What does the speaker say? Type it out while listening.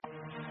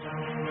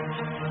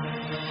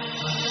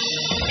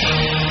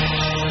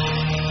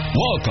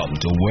Welcome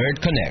to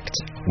Word Connect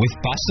with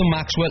Pastor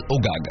Maxwell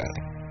Ogaga,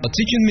 a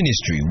teaching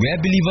ministry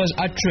where believers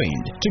are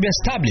trained to be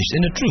established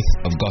in the truth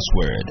of God's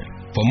Word.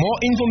 For more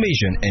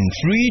information and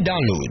free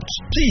downloads,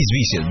 please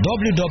visit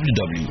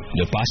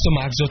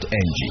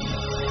www.thepastormax.ng.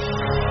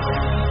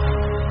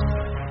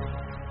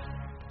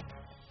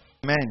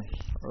 Amen.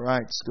 All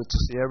right, it's good to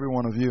see every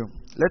one of you.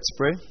 Let's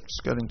pray. Let's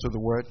get into the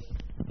Word.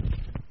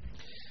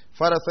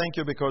 Father, thank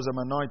you because I'm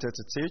anointed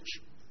to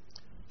teach.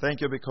 Thank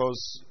you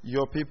because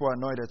your people are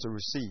anointed to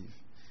receive.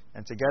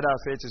 And together our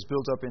faith is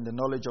built up in the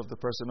knowledge of the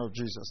person of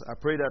Jesus. I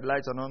pray that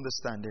light and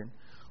understanding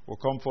will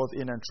come forth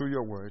in and through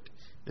your word.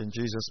 In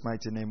Jesus'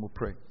 mighty name we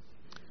pray.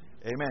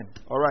 Amen.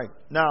 All right.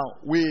 Now,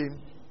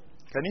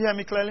 can you hear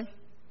me clearly?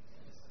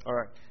 All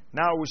right.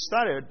 Now, we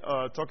started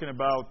talking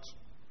about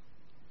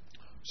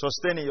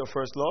sustaining your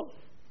first love.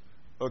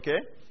 Okay?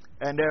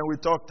 And then we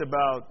talked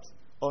about,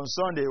 on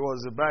Sunday, it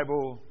was a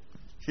Bible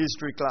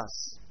history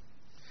class.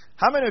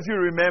 How many of you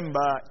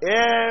remember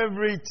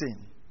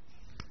everything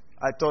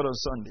I taught on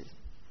Sunday?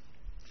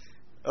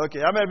 Okay.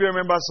 How many of you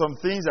remember some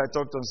things I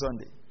talked on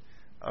Sunday?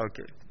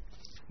 Okay.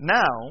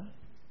 Now,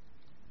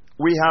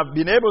 we have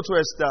been able to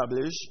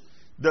establish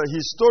the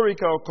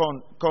historical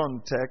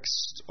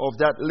context of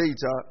that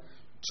letter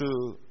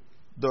to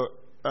the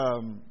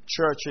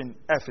church in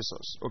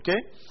Ephesus.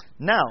 Okay?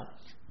 Now,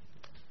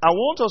 I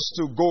want us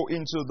to go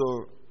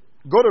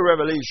to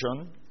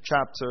Revelation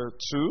chapter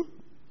 2.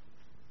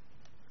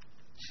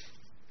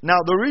 Now,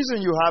 the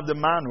reason you have the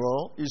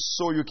manual is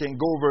so you can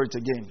go over it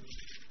again.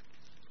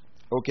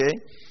 Okay?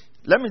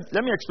 Let me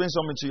explain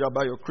something to you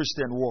about your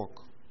Christian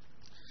walk.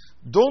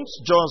 Don't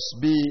just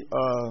be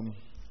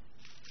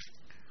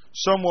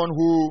someone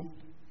who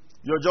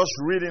you're just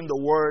reading the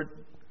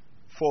word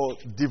for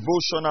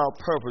devotional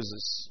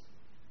purposes.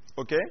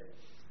 Okay?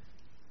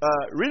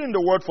 Reading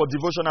the word for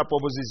devotional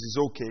purposes is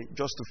okay,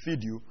 just to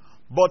feed you.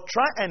 But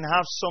try and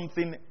have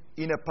something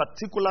in a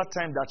particular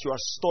time that you are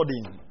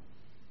studying.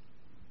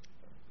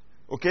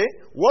 Okay?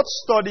 What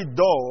study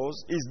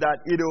does is that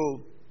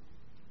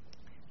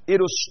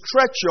it'll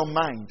stretch your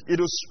mind.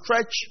 It'll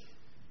stretch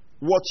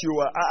what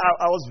you are.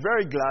 I was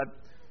very glad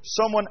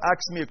someone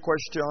asked me a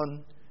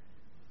question,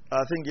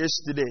 I think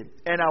yesterday,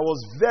 and I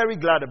was very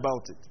glad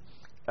about it.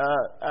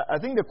 I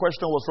think the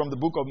question was from the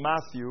book of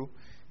Matthew,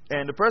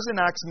 and the person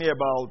asked me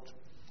about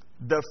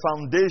the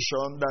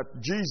foundation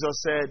that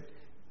Jesus said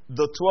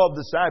the 12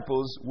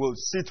 disciples will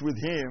sit with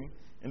him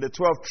in the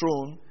 12th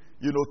throne,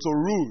 to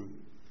rule.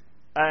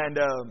 And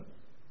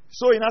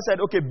so I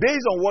said, okay,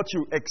 based on what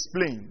you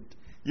explained,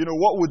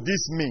 what would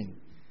this mean?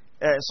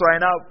 So I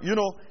now,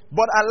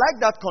 but I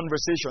like that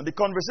conversation. The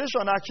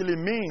conversation actually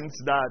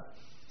means that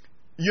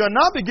you're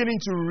now beginning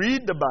to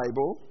read the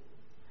Bible,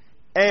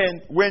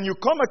 and when you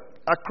come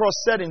across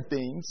certain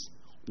things,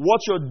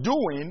 what you're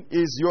doing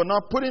is you're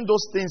not putting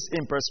those things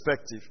in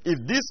perspective.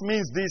 If this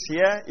means this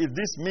here, if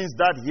this means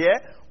that here,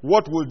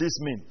 what will this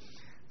mean?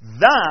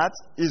 That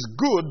is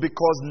good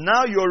because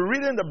now you're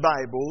reading the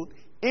Bible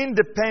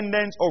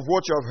independent of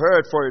what you have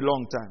heard for a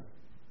long time.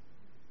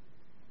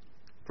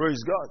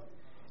 Praise God.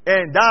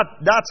 And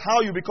that's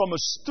how you become a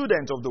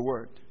student of the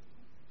Word.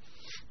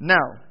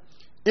 Now,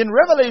 in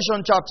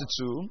Revelation chapter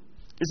 2,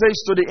 it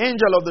says to the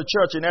angel of the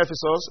church in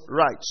Ephesus,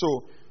 right.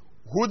 So,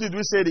 who did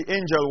we say the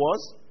angel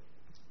was?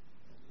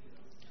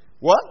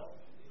 What?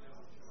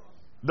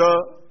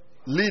 The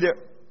leader,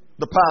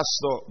 the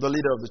pastor, the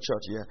leader of the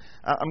church. Yeah.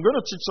 I'm going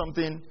to teach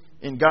something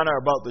in Ghana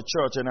about the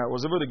church, and I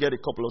was able to get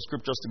a couple of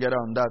scriptures together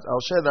on that.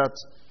 I'll share that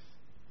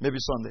maybe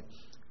Sunday.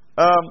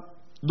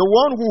 The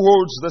one who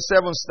holds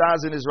the 7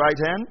 stars in his right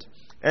hand,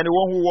 and the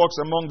one who walks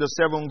among the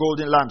 7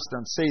 golden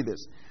lampstands, say this: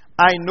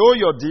 I know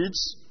your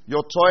deeds,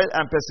 your toil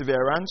and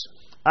perseverance,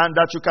 and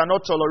that you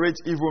cannot tolerate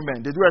evil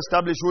men. Did we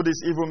establish who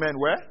these evil men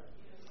were?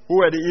 Who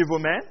were the evil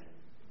men?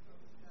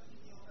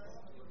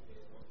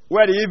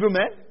 Who are the evil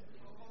men?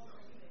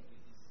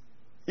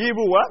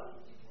 Evil what?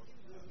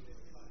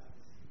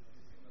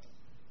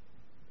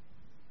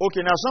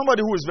 Okay, now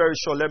somebody who is very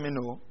sure, let me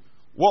know.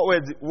 What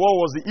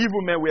was the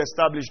evil men we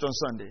established on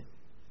Sunday?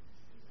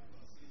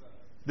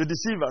 The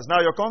deceivers. Now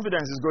your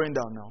confidence is going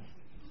down now.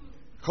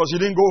 Because you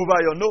didn't go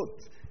over your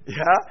note.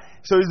 Yeah?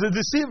 So it's the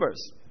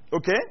deceivers.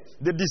 Okay?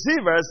 The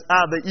deceivers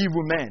are the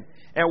evil men.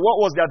 And what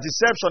was their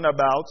deception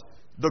about?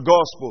 The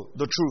gospel,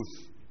 the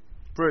truth.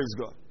 Praise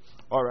God.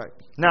 All right.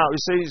 Now it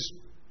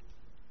says,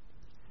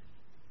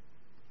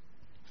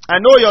 I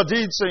know your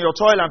deeds and your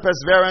toil and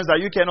perseverance, that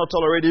you cannot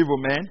tolerate evil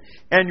men,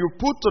 and you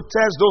put to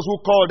test those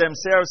who call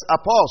themselves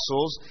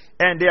apostles,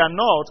 and they are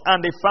not, and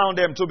they found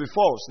them to be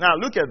false. Now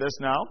look at this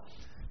now.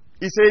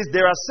 It says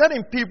there are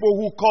certain people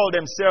who call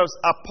themselves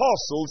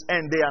apostles,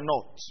 and they are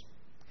not.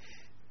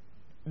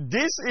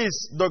 This is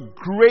the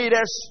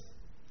greatest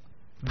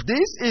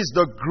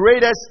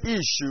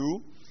issue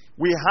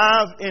we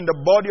have in the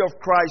body of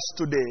Christ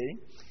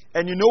today.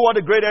 And you know what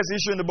the greatest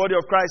issue in the body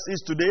of Christ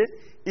is today?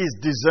 Is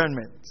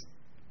discernment.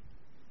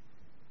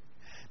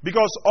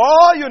 Because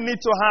all you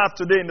need to have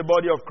today in the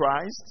body of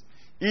Christ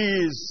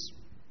is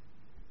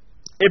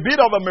a bit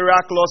of a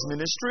miraculous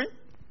ministry,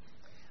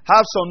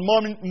 have some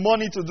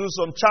money to do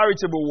some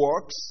charitable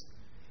works,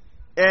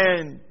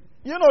 and,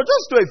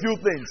 just do a few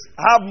things.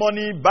 Have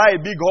money, buy a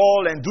big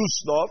hall, and do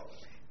stuff,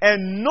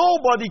 and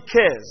nobody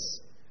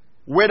cares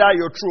whether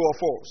you're true or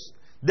false.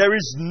 There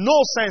is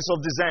no sense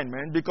of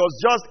discernment,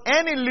 because just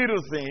any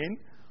little thing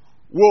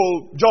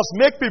will just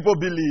make people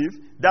believe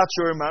that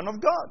you're a man of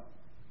God.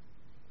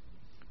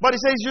 But he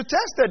says you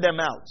tested them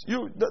out.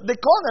 They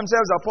call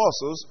themselves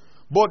apostles,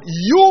 but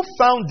you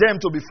found them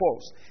to be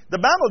false. The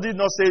Bible did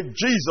not say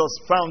Jesus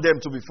found them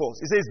to be false.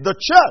 It says the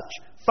church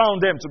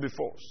found them to be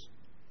false.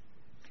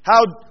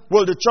 How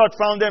will the church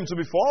found them to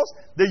be false?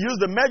 They use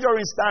the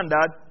measuring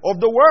standard of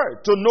the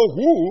word to know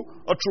who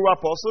a true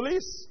apostle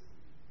is.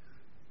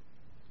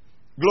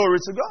 Glory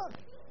to God.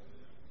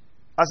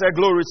 I said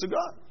glory to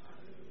God.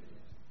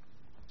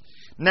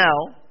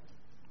 Now,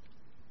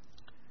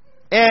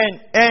 and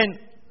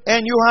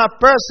you have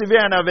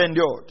persevered and have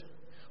endured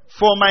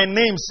for my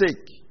name's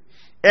sake,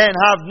 and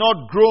have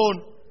not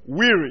grown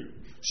weary.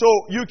 So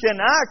you can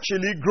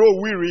actually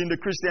grow weary in the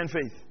Christian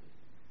faith.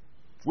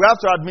 We have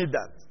to admit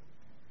that.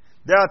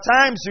 There are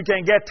times you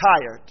can get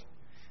tired.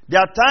 There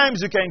are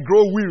times you can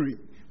grow weary.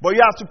 But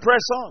you have to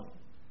press on.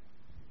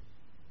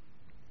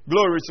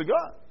 Glory to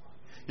God.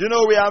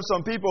 We have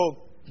some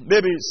people,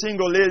 maybe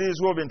single ladies,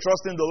 who have been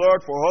trusting the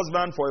Lord for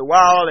husband for a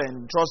while,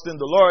 and trusting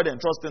the Lord, and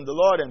trusting the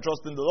Lord, and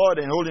trusting the Lord,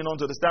 and holding on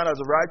to the standards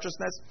of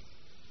righteousness.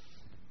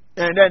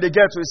 And then they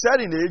get to a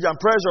certain age, and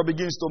pressure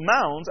begins to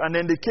mount, and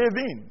then they cave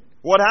in.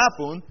 What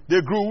happened? They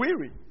grew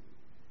weary.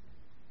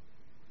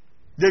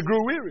 They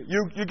grew weary.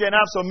 You can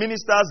have some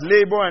ministers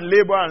labor, and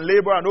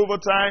over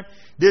time,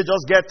 they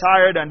just get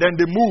tired, and then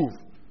they move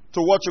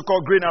to what you call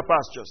greener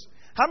pastures.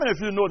 How many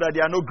of you know that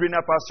there are no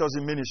greener pastures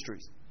in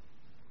ministries?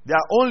 There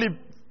are only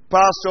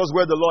pastures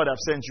where the Lord has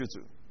sent you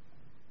to.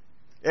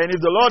 And if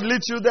the Lord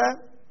leads you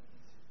there,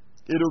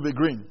 it will be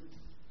green.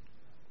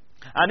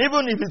 And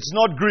even if it's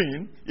not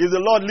green, if the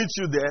Lord leads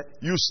you there,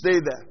 you stay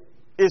there.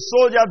 A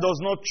soldier does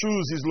not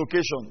choose his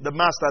location. The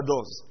master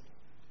does.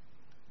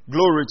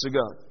 Glory to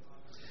God.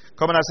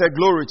 Come on, I said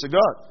glory to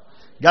God.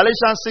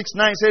 Galatians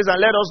 6:9 says, and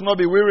let us not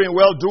be weary in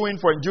well-doing,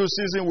 for in due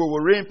season we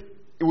will reap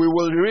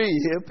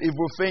if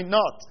we faint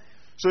not.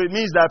 So it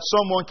means that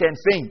someone can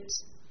faint.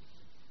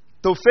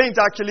 To faint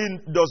actually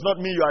does not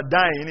mean you are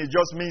dying. It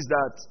just means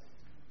that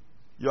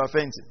you are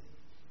fainting.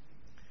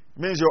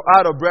 It means you're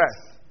out of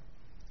breath.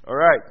 All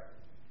right.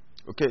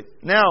 Okay.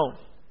 Now,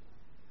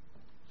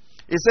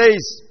 it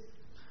says,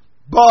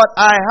 but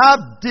I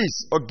have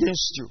this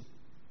against you.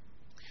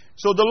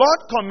 So the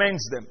Lord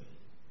commends them.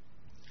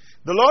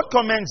 The Lord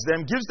commends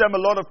them, gives them a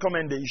lot of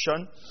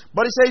commendation.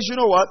 But He says, you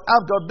know what?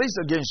 I've got this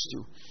against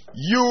you.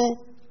 You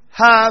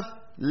have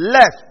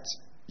left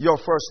your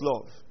first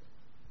love.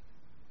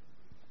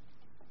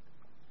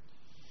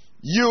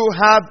 You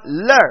have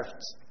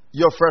left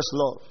your first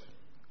love.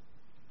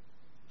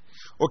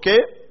 Okay?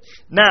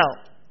 Now,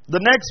 the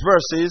next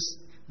verse is,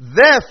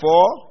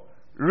 therefore,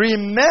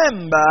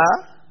 remember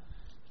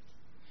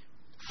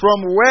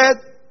from where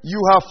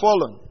you have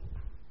fallen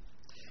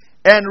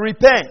and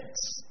repent.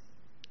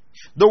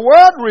 The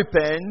word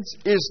repent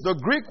is the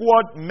Greek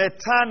word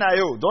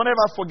metanoia. Don't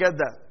ever forget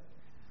that.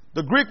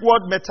 The Greek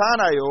word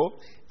metanoia,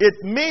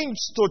 it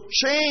means to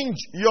change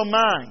your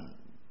mind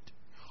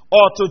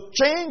or to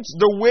change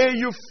the way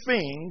you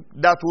think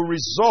that will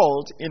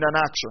result in an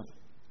action.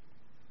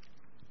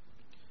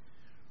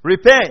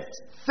 Repent.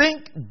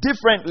 Think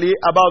differently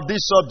about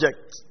this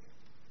subject.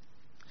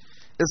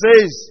 It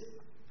says,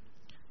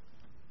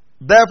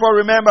 therefore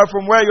remember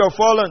from where you have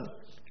fallen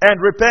and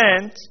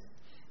repent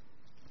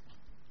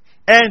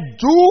and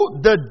do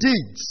the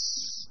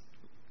deeds.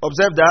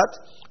 Observe that.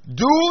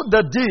 Do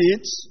the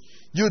deeds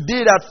you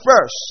did at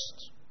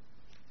first.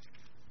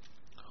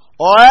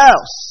 Or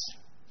else.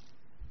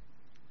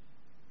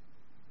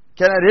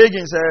 Kenneth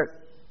Hagin said,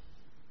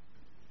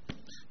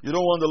 you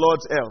don't want the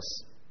Lord's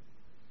else.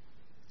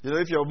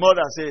 If your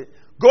mother say,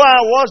 go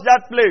and wash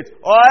that plate,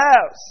 or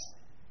else.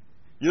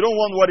 You don't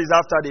want what is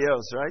after the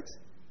else, right?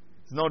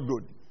 It's not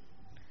good.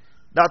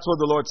 That's what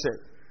the Lord said.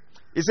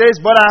 He says,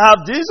 but I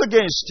have this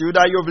against you,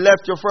 that you have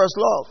left your first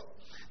love.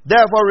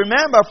 Therefore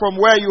remember from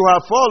where you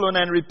have fallen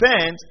and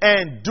repent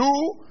and do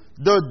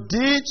the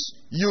deeds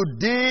you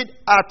did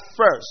at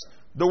first.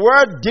 The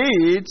word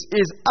deeds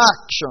is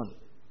action.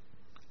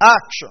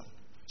 Action.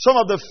 Some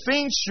of the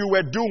things you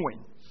were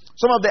doing.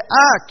 Some of the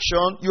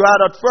action you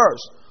had at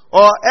first.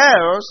 Or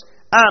else,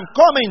 I'm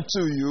coming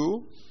to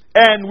you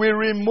and will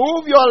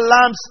remove your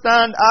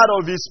lampstand out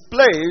of its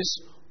place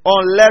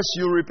unless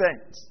you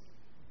repent.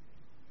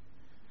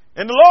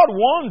 And the Lord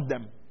warned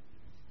them.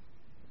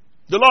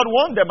 The Lord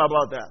warned them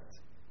about that.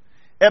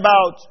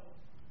 About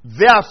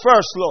their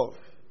first love.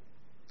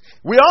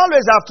 We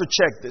always have to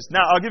check this.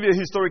 Now, I'll give you a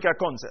historical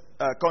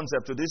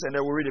concept to this, and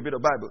then we'll read a bit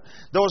of Bible.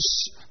 There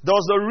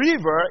was a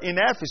river in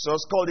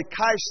Ephesus called the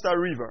Cayster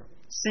River.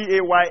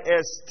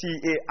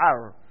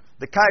 Caystar.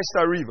 The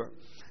Cayster River.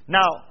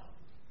 Now,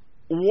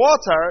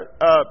 water,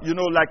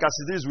 like as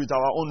it is with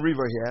our own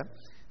river here,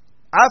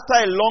 after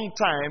a long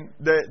time,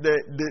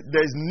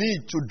 there's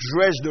need to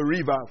dredge the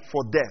river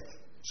for death.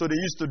 So they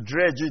used to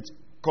dredge it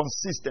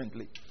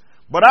consistently.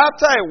 But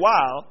after a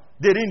while,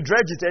 they didn't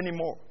dredge it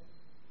anymore.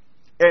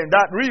 And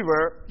that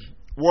river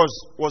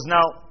was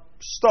now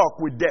stuck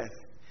with death.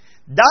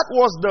 That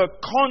was the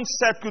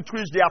concept with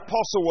which the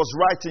apostle was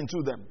writing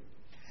to them.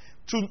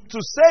 To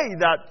say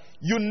that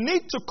you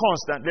need to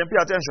constantly, pay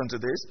attention to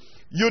this,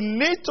 you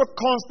need to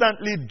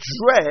constantly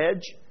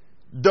dredge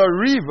the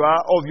river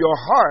of your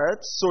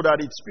heart so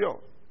that it's pure.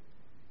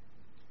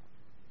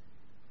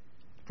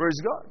 Praise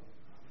God.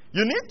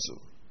 You need to.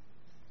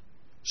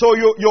 So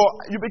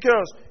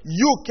because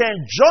you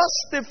can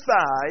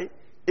justify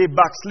a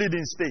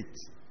backsliding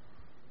state.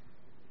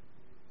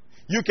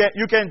 You can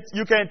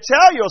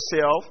tell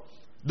yourself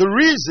the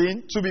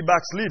reason to be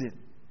backsliding.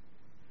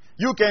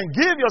 You can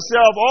give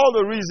yourself all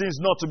the reasons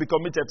not to be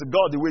committed to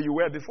God the way you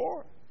were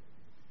before.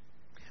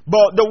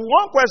 But the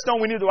one question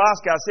we need to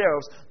ask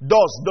ourselves,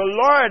 does the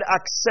Lord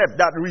accept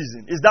that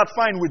reason? Is that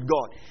fine with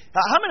God?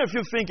 How many of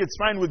you think it's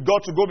fine with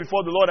God to go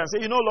before the Lord and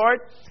say,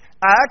 Lord,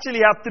 I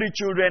actually have 3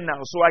 children now,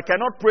 so I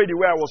cannot pray the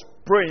way I was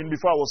praying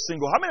before I was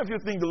single. How many of you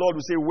think the Lord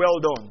will say, well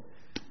done,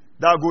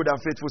 thou good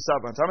and faithful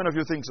servant? How many of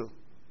you think so?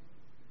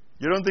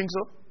 You don't think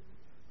so?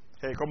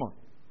 Hey, come on.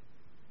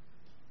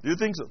 Do you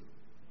think so?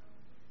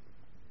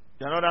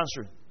 You're not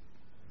answering.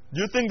 Do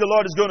you think the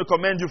Lord is going to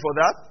commend you for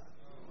that?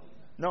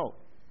 No.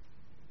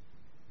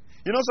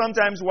 You know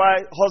sometimes why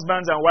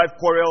husbands and wives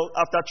quarrel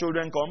after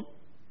children come?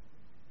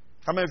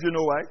 How many of you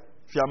know why?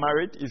 If you are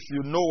married, if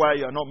you know why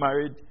you are not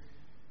married,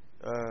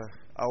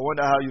 I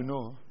wonder how you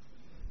know.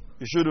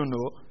 You shouldn't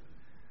know.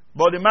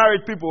 But the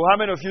married people, how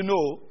many of you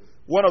know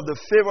one of the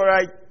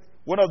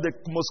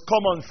most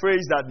common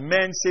phrases that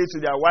men say to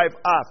their wife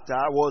after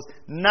was,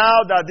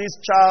 now that this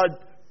child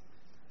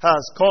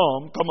has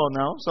come on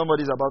now,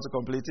 somebody's about to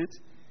complete it.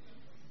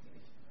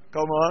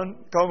 Come on.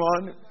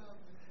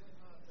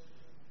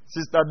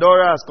 Sister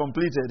Dora has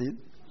completed it.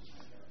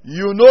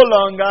 You no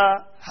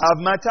longer have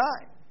my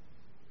time.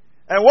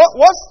 And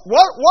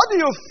what do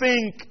you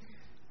think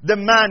the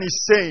man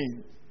is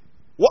saying?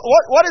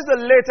 What is the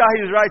letter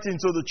he's writing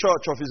to the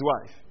church of his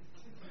wife?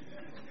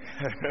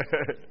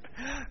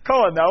 Come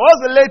on now.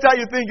 What's the letter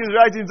you think he's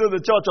writing to the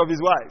church of his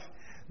wife?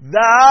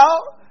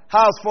 Thou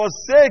hast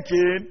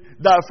forsaken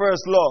thy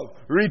first love.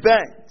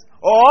 Repent.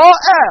 Or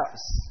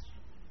else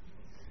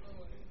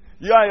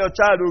you and your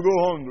child will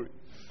go hungry.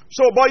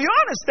 So, but you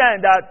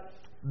understand that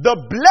the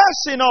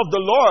blessing of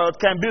the Lord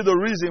can be the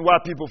reason why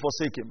people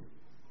forsake Him.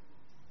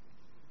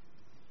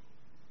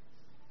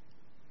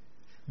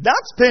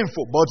 That's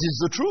painful, but it's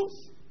the truth.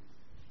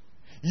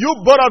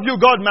 Both of you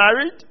got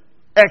married,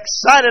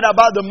 excited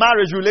about the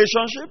marriage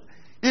relationship.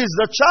 Is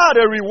the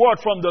child a reward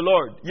from the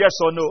Lord? Yes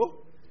or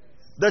no?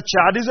 The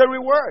child is a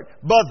reward.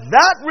 But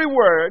that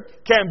reward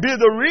can be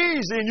the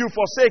reason you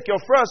forsake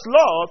your first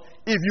love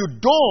if you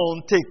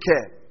don't take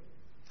care.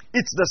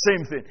 It's the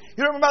same thing.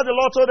 You remember the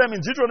Lord told them in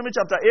Deuteronomy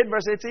chapter 8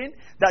 verse 18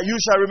 that you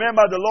shall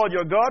remember the Lord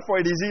your God,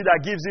 for it is He that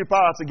gives you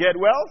power to get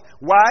wealth.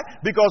 Why?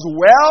 Because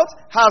wealth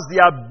has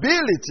the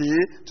ability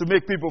to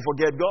make people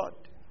forget God.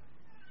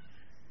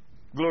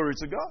 Glory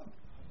to God.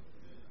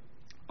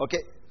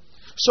 Okay.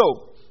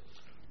 So,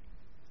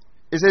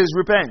 it says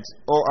repent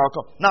or I'll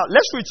come. Now,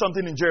 let's read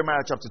something in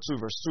Jeremiah chapter 2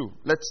 verse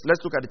 2. Let's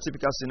look at the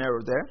typical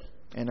scenario there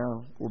and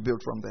we'll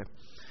build from there.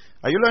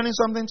 Are you learning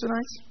something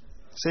tonight?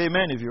 Say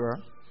amen if you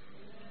are.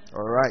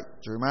 All right,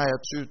 Jeremiah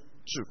 2:2.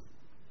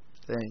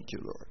 Thank you,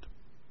 Lord.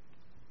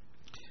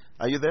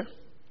 Are you there?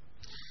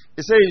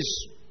 It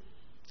says,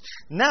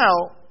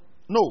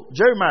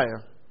 Jeremiah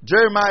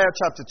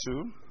chapter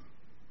 2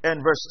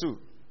 and verse 2.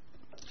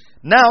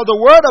 Now the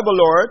word of the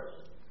Lord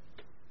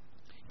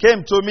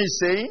came to me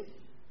saying,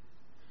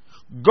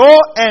 go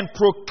and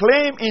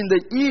proclaim in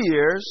the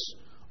ears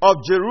of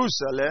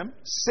Jerusalem,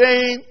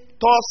 saying,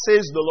 thus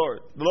says the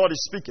Lord. The Lord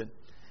is speaking.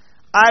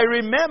 I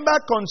remember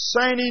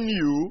concerning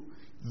you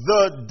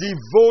the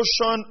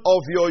devotion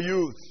of your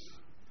youth.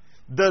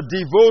 The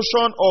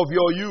devotion of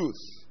your youth.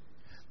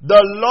 The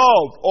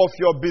love of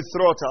your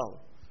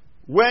betrothal.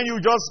 When you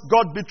just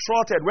got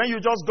betrothed, when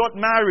you just got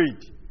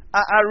married.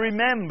 I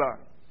remember.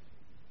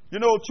 You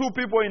know, two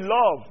people in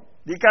love,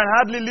 they can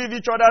hardly leave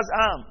each other's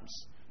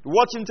arms.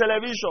 Watching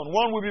television,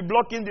 one will be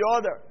blocking the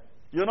other.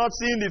 You're not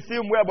seeing the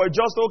film well, but it's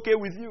just okay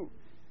with you.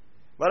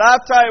 But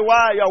after a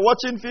while, you're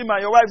watching film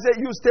and your wife says,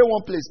 you stay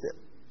one place there.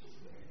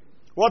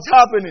 What's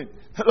happening?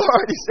 The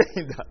Lord is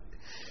saying that.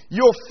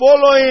 You're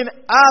following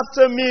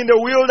after me in the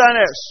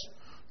wilderness.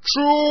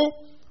 Through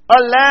a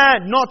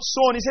land not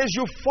sown. He says,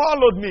 you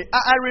followed me.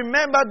 I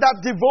remember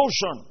that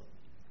devotion.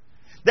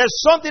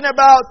 There's something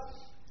about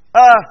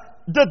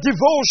the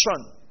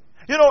devotion.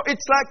 You know,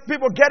 it's like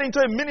people get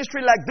into a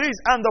ministry like this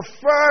and the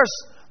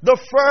first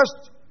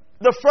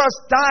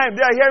time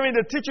they are hearing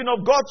the teaching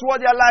of God's word,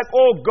 they are like,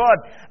 oh God,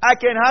 I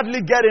can hardly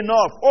get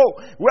enough.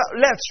 Oh, well,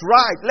 let's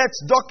write, let's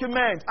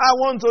document. I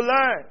want to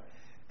learn.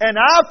 And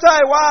after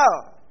a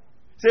while,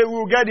 say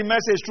we'll get the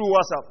message through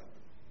WhatsApp.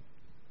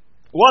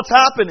 What's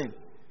happening?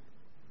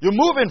 You're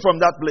moving from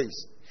that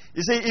place.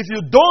 You see, if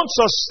you don't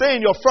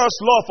sustain your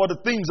first love for the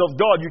things of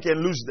God, you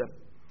can lose them.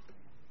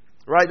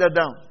 Write that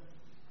down.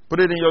 Put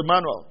it in your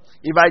manual.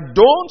 If I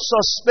don't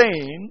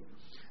sustain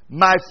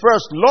my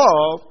first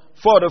love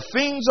for the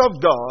things of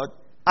God,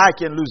 I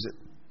can lose it.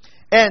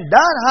 And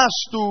that has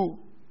to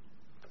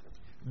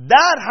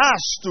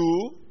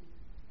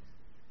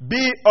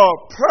be a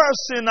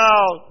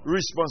personal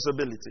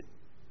responsibility.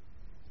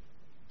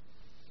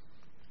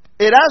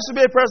 It has to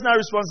be a personal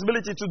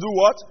responsibility to do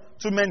what?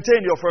 To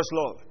maintain your first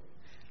love.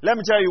 Let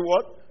me tell you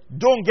what.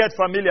 Don't get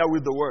familiar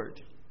with the word.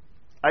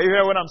 Are you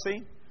hearing what I'm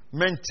saying?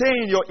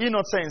 Maintain your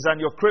innocence and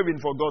your craving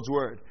for God's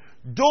word.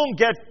 Don't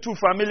get too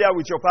familiar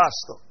with your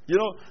pastor. You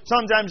know,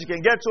 sometimes you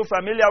can get too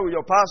familiar with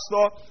your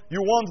pastor.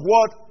 You want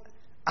what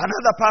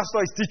another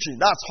pastor is teaching.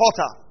 That's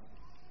hotter.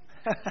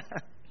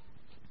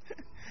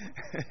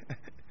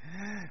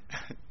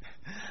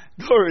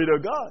 Glory to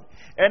God.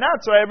 And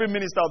that's why every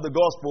minister of the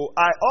gospel,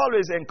 I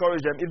always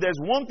encourage them. If there's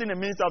one thing a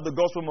minister of the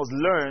gospel must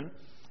learn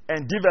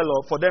and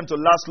develop for them to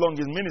last long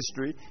in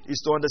ministry,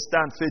 is to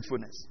understand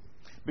faithfulness.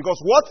 Because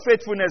what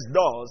faithfulness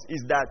does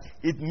is that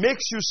it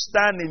makes you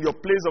stand in your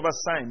place of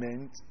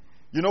assignment.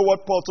 You know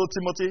what Paul told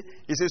Timothy?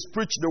 He says,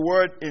 preach the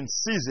word in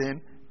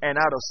season and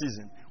out of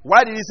season.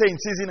 Why did he say in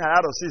season and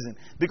out of season?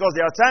 Because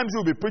there are times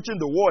you'll be preaching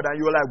the word and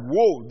you're like,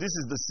 whoa, this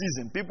is the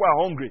season. People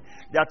are hungry.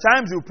 There are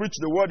times you preach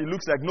the word, it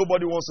looks like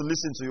nobody wants to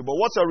listen to you. But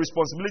what's your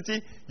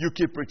responsibility? You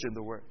keep preaching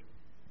the word.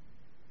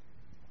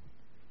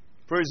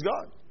 Praise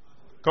God.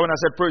 Come on, I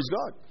said, praise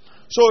God.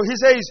 So he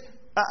says,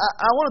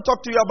 I want to talk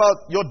to you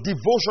about your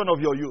devotion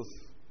of your youth.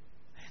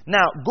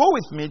 Now, go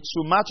with me to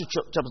Matthew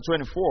chapter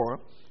 24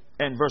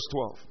 and verse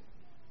 12.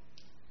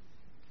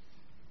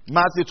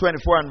 Matthew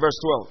 24 and verse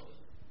 12.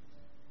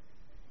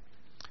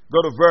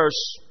 Go to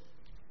verse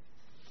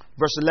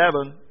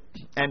 11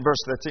 and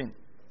verse 13.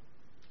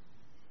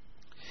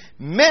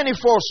 Many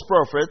false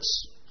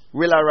prophets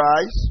will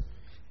arise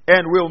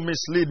and will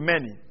mislead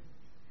many.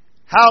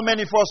 How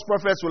many false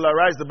prophets will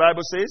arise, the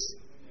Bible says?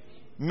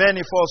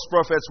 Many false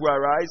prophets will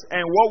arise.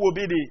 And what will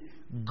be the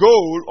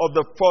goal of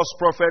the false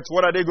prophets?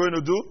 What are they going to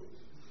do?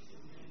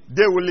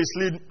 They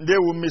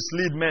will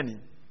mislead many.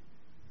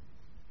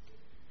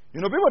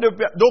 You know, people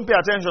don't pay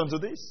attention to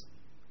this.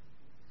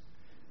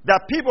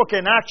 That people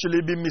can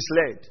actually be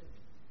misled.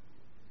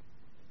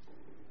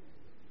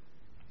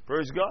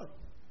 Praise God.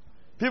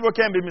 People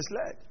can be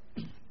misled.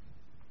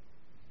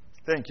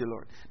 Thank you,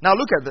 Lord. Now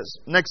look at this.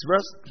 Next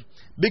verse.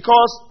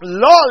 Because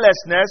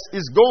lawlessness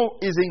is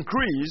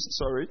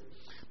increased,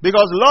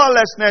 because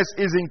lawlessness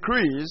is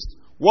increased,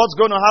 what's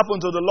going to happen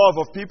to the love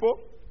of people?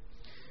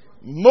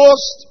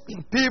 Most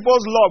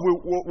people's love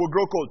will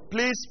grow cold.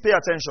 Please pay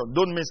attention.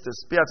 Don't miss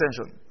this. Pay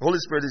attention. Holy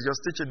Spirit is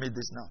just teaching me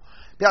this now.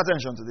 Pay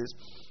attention to this.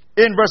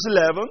 In verse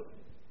 11,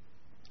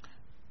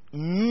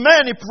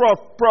 many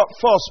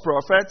false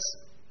prophets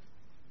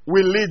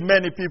will lead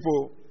many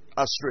people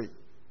astray.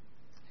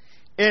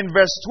 In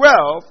verse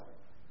 12,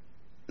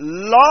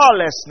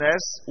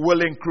 lawlessness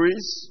will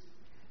increase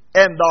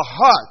and the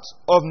heart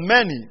of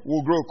many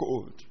will grow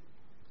cold.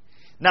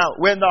 Now,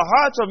 when the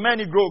hearts of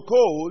many grow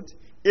cold,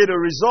 it will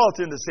result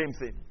in the same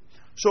thing.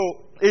 So,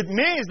 it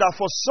means that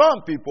for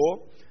some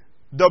people,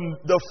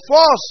 the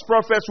false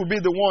prophets will be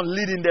the one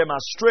leading them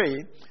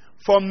astray.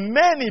 For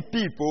many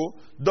people,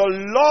 the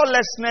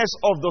lawlessness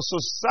of the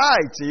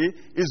society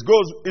is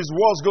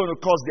what's going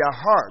to cause their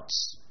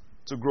hearts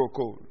to grow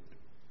cold.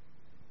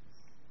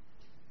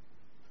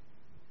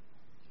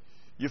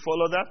 You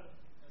follow that?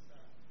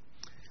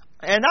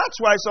 And that's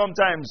why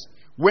sometimes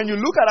when you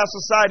look at our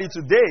society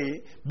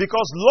today,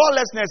 because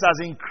lawlessness has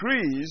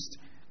increased,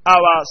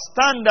 our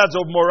standards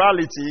of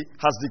morality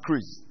has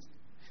decreased.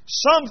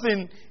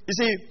 You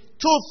see,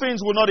 two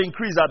things will not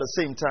increase at the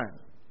same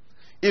time.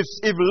 If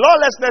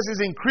lawlessness is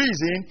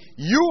increasing,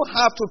 you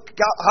have to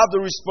have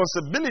the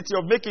responsibility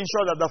of making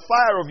sure that the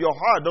fire of your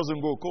heart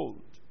doesn't go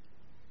cold.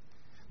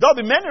 There'll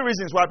be many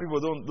reasons why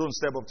people don't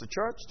step up to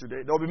church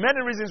today. There'll be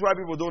many reasons why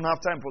people don't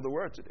have time for the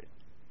word today.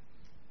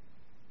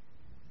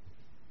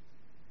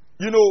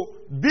 You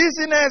know,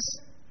 busyness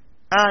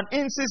and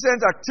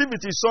incessant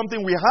activity is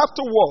something we have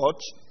to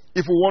watch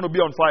if we want to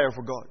be on fire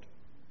for God.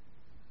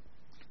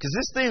 Because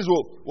these things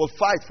will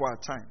fight for our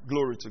time.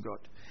 Glory to God.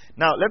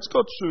 Now, let's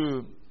go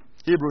to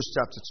Hebrews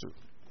chapter 2.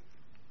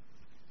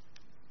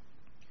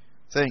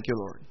 Thank you,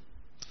 Lord.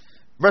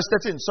 Verse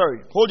 13,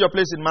 hold your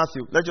place in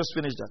Matthew. Let's just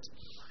finish that.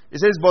 It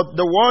says, but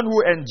the one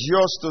who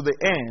endures to the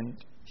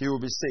end, he will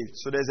be saved.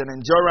 So there's an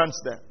endurance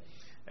there.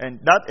 And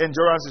that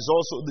endurance is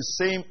also the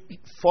same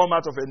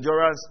format of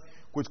endurance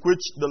with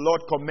which the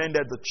Lord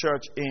commended the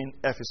church in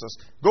Ephesus.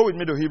 Go with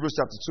me to Hebrews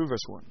chapter 2,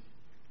 verse 1.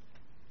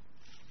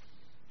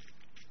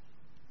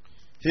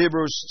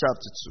 Hebrews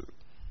chapter 2,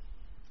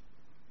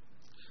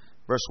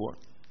 verse 1.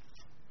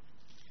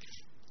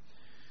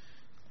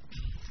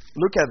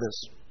 Look at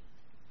this.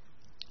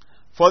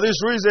 For this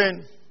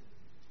reason,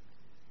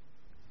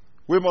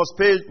 we must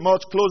pay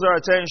much closer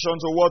attention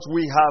to what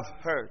we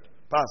have heard,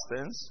 past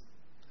tense,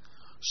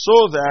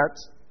 so that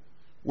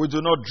we do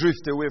not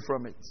drift away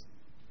from it.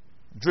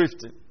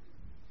 Drifting.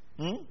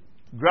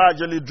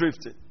 gradually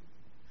drifting.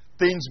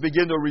 Things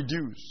begin to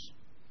reduce.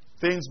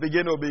 Things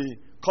begin to be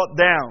cut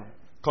down.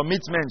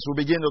 Commitments will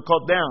begin to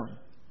cut down.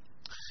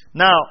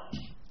 Now,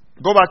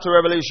 go back to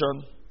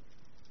Revelation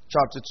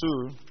chapter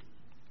 2.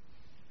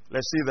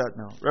 Let's see that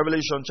now.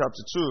 Revelation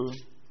chapter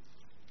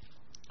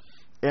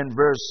 2 in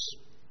verse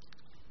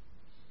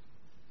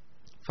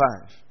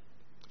 5.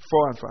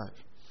 4 and 5.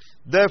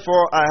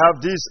 Therefore, I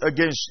have this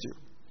against you,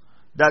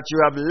 that you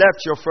have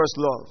left your first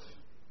love.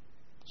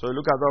 So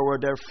look at that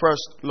word there,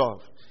 first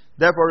love.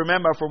 Therefore,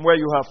 remember from where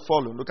you have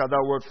fallen. Look at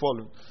that word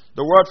fallen.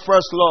 The word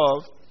first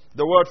love,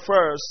 the word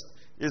first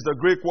is the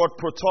Greek word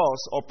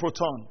protos or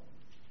proton.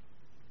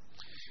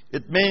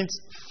 It means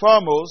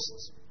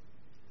foremost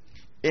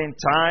in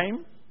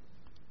time,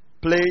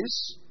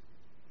 place,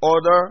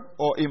 order,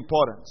 or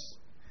importance.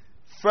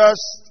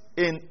 First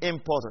in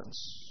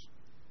importance.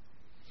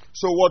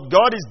 So what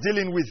God is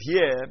dealing with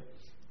here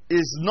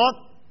is not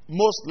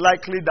most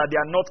likely that they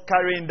are not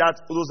carrying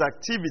those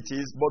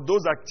activities, but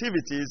those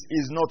activities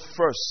is not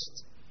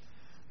first.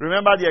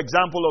 Remember the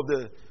example of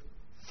the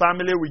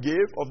family we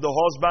gave, of the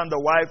husband, the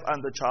wife,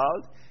 and the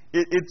child?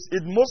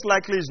 It most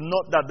likely is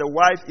not that the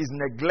wife is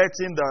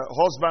neglecting the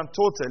husband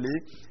totally.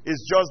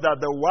 It's just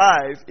that the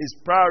wife is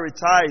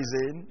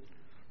prioritizing,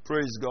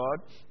 praise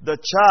God, the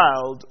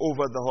child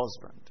over the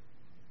husband.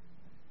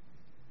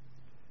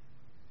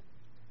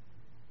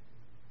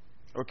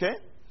 Okay?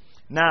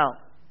 Now,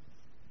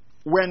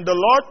 when the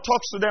Lord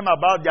talks to them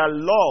about their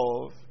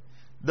love,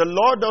 the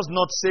Lord does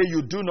not say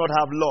you do not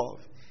have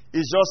love.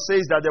 It just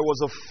says that there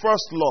was a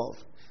first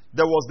love.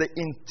 There was the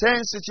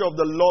intensity of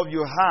the love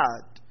you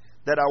had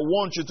that I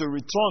want you to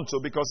return to,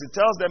 because it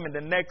tells them in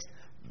the next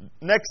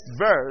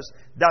verse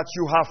that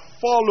you have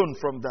fallen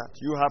from that.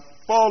 You have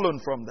fallen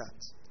from that.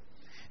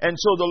 And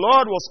so the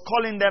Lord was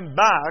calling them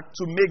back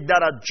to make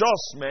that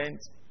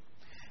adjustment.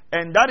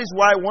 And that is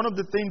why one of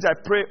the things I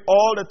pray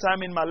all the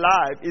time in my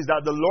life is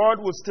that the Lord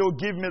will still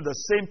give me the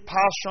same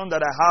passion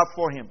that I have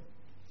for Him.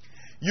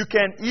 You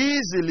can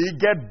easily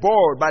get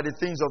bored by the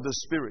things of the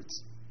Spirit.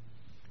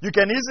 You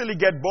can easily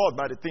get bored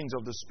by the things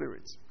of the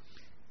Spirit.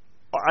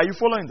 Are you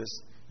following this?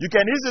 You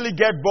can easily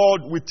get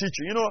bored with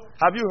teaching. You know,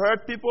 have you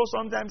heard people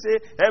sometimes say,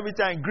 every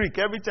time Greek,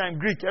 every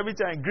time Greek, every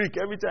time Greek,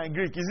 every time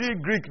Greek? Is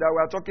it Greek that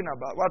we're talking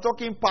about? We're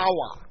talking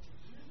power.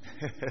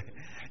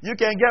 You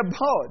can get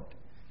bored.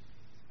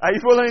 Are you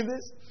following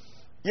this?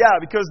 Yeah,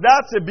 because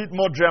that's a bit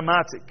more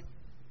dramatic.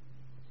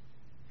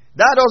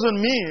 That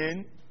doesn't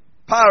mean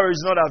power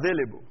is not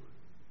available.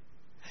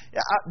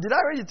 Yeah, did I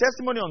read the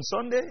testimony on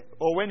Sunday?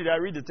 Or when did I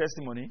read the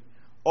testimony?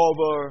 Of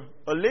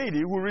a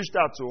lady who reached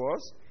out to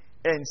us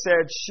and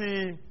said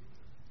she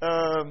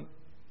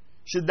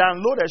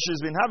downloaded,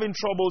 she's been having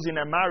troubles in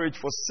her marriage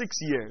for 6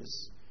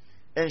 years.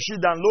 And she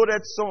downloaded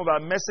some of our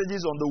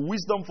messages on the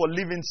Wisdom for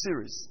Living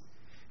series.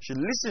 She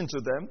listened to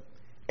them,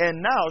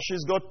 and now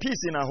she's got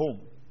peace in her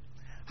home.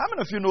 How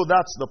many of you know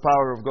that's the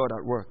power of God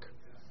at work?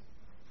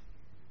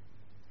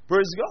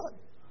 Praise God.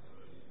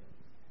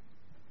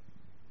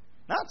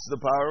 That's the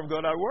power of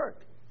God at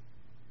work.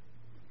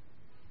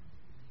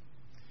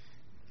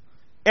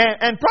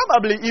 And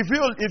probably if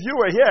you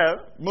were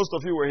here, most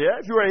of you were here,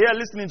 if you were here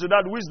listening to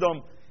that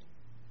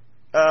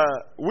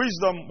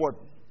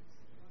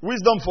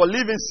Wisdom for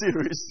Living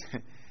series,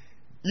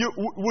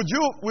 would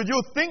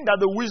you think that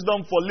the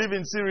Wisdom for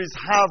Living series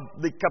have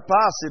the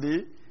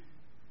capacity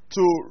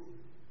to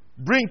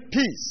bring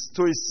peace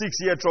to a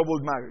 6-year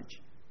troubled marriage?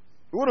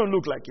 It wouldn't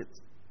look like it.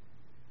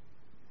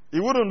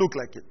 It wouldn't look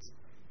like it.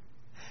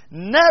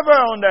 Never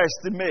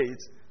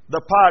underestimate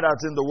the power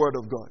that's in the Word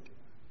of God.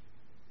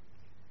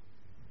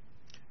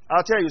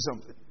 I'll tell you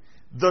something.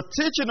 The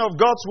teaching of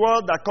God's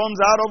Word that comes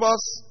out of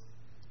us,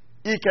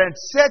 it can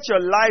set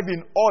your life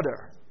in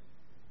order.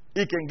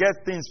 It can get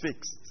things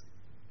fixed.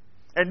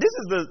 And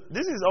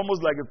this is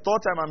almost like the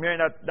third time I'm hearing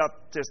that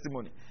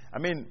testimony.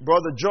 I mean,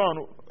 Brother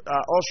John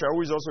Usher,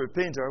 who is also a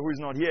painter, who is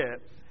not here,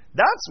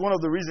 that's one of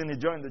the reasons he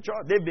joined the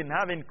church. They've been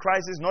having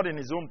crisis, not in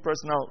his own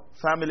personal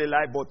family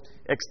life, but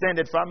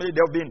extended family.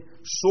 There have been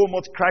so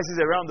much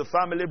crisis around the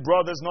family,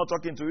 brothers not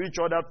talking to each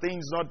other,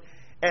 things not...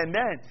 And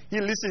then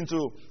he listened to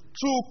 2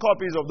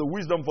 copies of the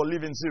Wisdom for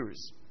Living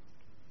series.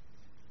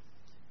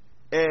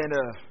 And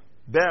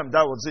bam,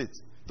 that was it.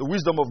 The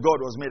wisdom of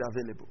God was made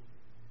available.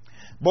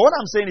 But what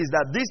I'm saying is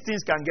that these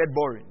things can get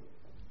boring.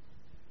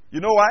 You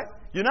know why?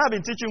 You know, I've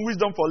been teaching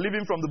Wisdom for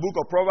Living from the book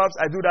of Proverbs.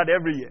 I do that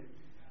every year.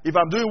 If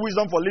I'm doing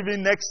Wisdom for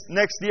Living next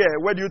year,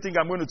 where do you think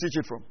I'm going to teach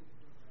it from?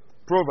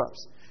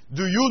 Proverbs.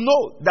 Do you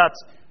know that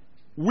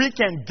we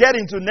can get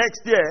into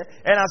next year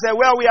and I say,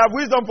 well, we have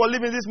Wisdom for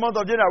Living this month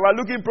of January. We're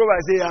looking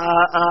Proverbs. I say,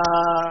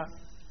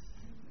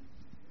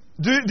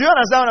 Do you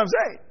understand what I'm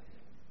saying?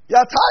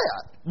 You're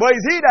tired. But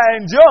it's he that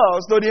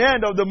endures to the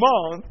end of the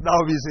month that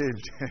will be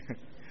saved.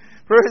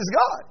 Praise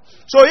God.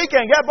 So it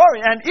can get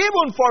boring. And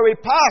even for a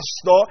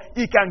pastor,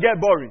 it can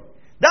get boring.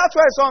 That's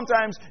why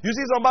sometimes you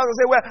see some pastors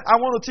say, well, I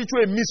want to teach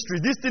you a mystery.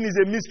 This thing is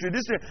a mystery.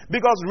 This thing.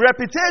 Because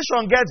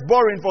reputation gets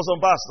boring for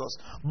some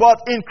pastors. But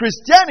in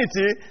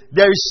Christianity,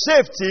 there is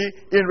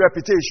safety in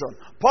reputation.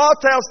 Paul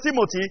tells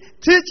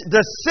Timothy, teach the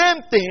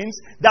same things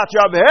that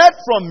you have heard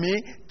from me.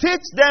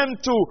 Teach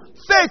them to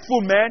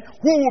faithful men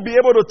who will be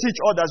able to teach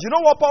others. You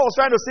know what Paul was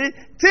trying to say?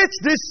 Teach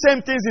these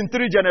same things in 3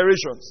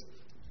 generations.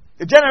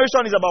 A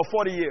generation is about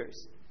 40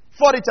 years.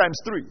 40 times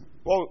 3.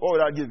 What would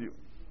that give you?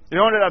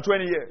 120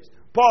 years.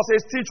 Paul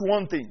says, teach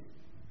one thing.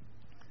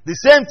 The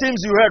same things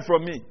you heard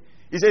from me.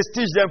 He says,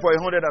 teach them for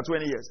 120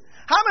 years.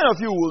 How many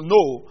of you will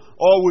know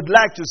or would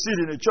like to sit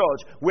in a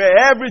church where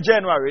every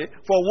January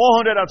for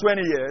 120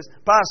 years,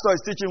 pastor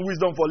is teaching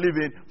wisdom for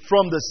living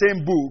from the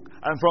same book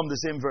and from the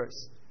same verse?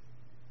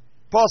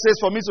 Paul says,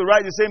 for me to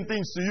write the same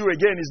things to you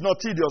again is not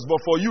tedious,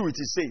 but for you it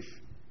is safe.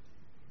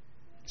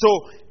 So,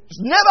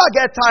 never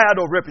get tired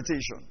of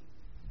reputation.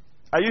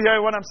 Are you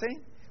hearing what I'm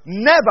saying?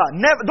 Never.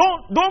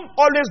 Don't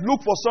always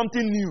look for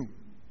something new.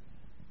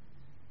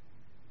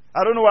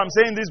 I don't know why I'm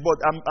saying this, but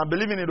I'm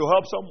believing it will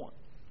help someone.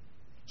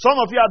 Some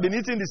of you have been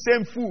eating the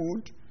same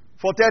food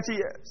for 30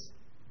 years.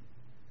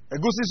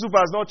 Egusi soup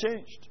has not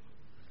changed.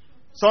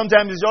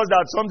 Sometimes it's just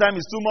that sometimes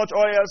it's too much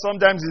oil,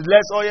 sometimes it's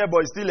less oil,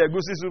 but it's still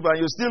egusi soup and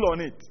you're still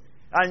on it.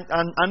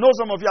 And I know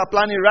some of you are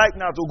planning right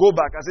now to go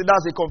back. I said,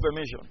 that's a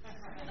confirmation.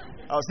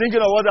 I was thinking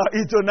of what I'll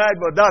eat tonight,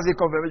 but that's a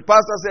confirmation.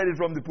 Pastor said it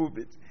from the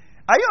pulpit.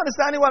 Are you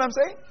understanding what I'm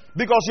saying?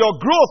 Because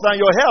your growth and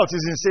your health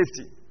is in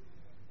safety.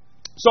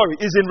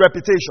 Is in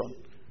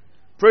reputation.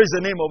 Praise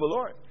the name of the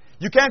Lord.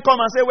 You can't come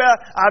and say, well,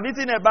 I've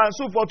eaten a banh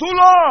soup for too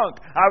long.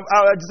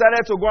 I've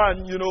decided to go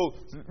and,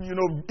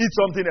 eat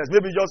something else.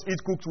 Maybe just eat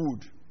cooked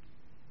wood.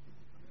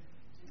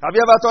 Have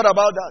you ever thought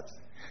about that?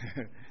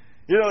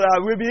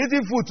 We've been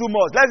eating food too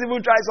much. Let's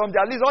even try something.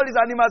 At least all these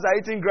animals are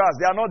eating grass.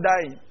 They are not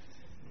dying.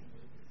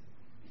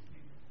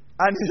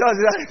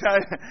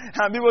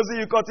 And people see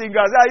you cutting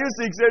grass. Are you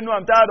sick? Say, no,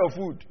 I'm tired of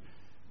food.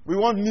 We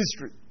want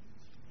mystery.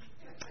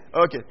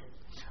 Okay.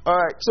 All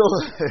right. So,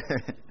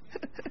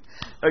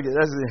 okay,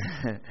 that's it.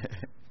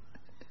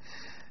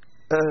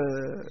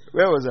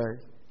 Where was I?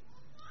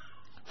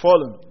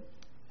 Fallen.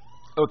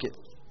 Okay.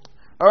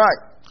 All right.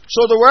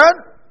 So the word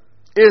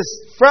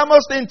is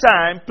foremost in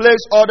time,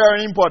 place, order,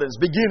 and importance.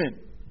 Beginning.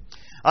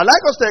 I'd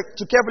like us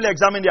to carefully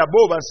examine the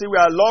above and see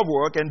where our love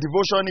work and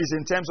devotion is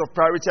in terms of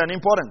priority and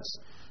importance.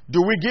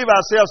 Do we give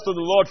ourselves to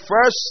the Lord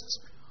first?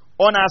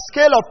 On our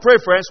scale of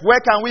preference, where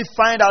can we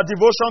find our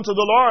devotion to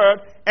the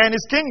Lord and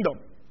His kingdom?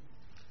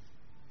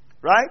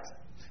 Right?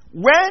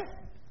 When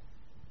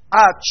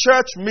our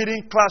church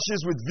meeting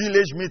clashes with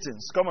village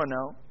meetings, come on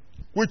now,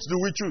 which do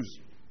we choose?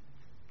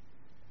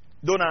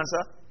 Don't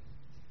answer.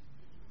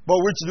 But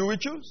which do we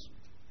choose?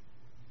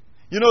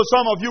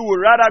 Some of you would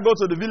rather go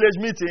to the village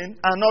meeting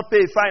and not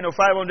pay a fine of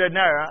 500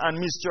 naira and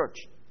miss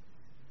church.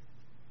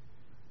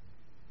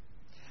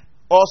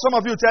 Or some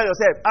of you tell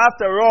yourself,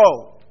 after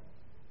all,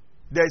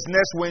 there is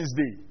next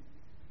Wednesday.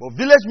 But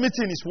village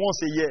meeting is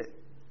once a year.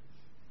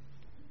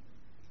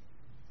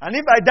 And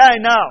if I die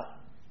now,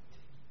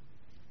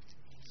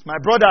 it's my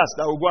brothers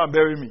that will go and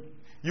bury me.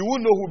 You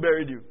won't know who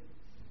buried you.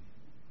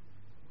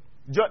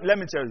 Let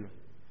me tell you.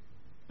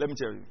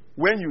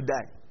 When you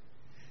die,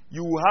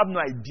 you will have no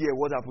idea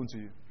what happened to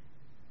you.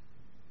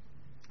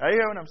 Are you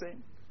hearing what I'm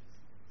saying?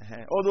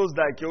 All those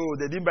they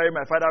didn't bury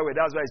my father well,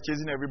 that's why he's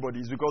chasing everybody.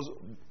 It's because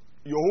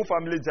your whole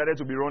family decided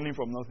to be running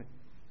from nothing.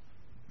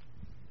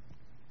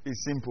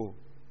 It's simple.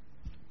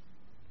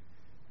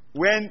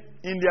 When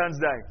Indians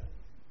die,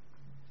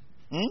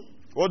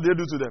 what do they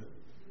do to them?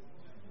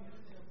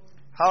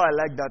 How I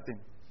like that thing.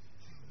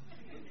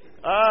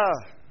 I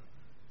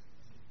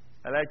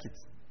like it.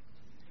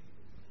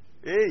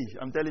 Hey,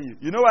 I'm telling you.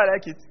 You know why I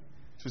like it?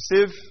 To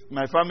save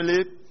my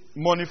family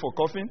money for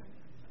coffin.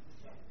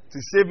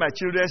 To save my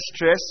children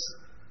stress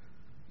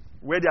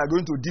where they are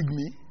going to dig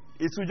me.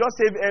 It will just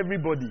save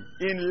everybody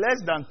in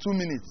less than 2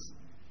 minutes.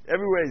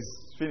 Everywhere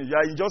is finished. You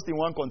are just in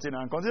one container.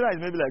 And container is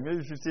maybe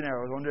 15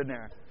 naira or 100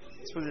 naira.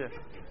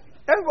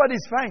 Everybody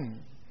is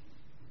fine.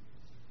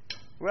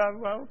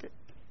 Well, okay.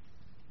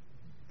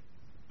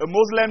 A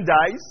Muslim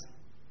dies.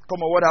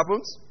 Come on, what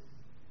happens?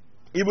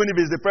 Even if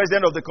he's the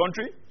president of the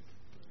country,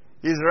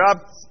 he's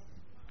wrapped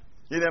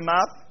in a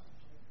mat,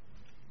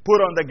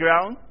 put on the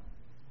ground,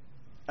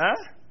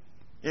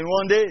 in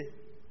one day.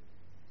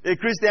 A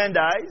Christian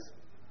dies,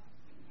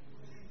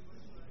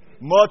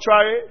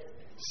 mortuary,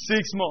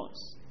 6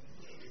 months.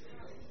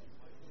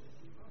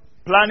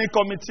 Planning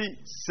committee,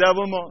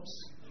 7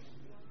 months.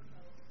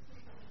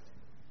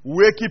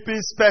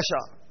 Waykeeping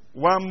special,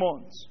 1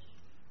 month.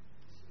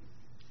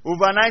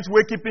 Overnight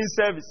waykeeping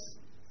service.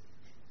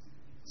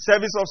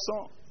 Service of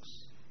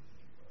songs.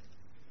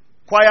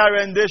 Choir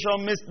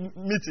rendition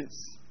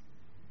meetings.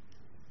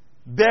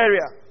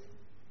 Burial.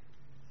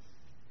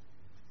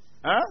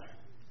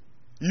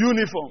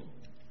 Uniform.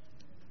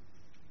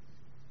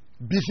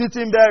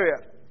 Befitting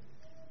burial.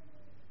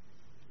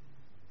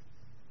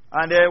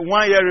 And then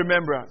 1 year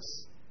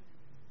remembrance.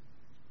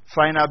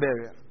 Final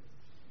burial.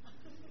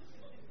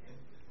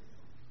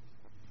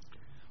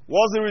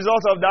 What's the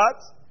result of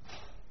that?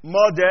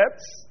 More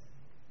debts,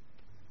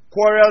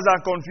 quarrels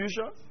and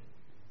confusion,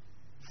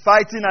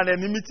 fighting and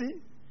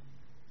enmity,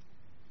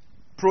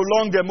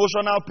 prolonged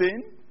emotional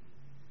pain.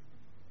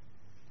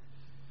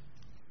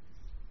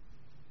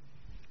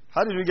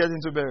 How did we get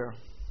into burial?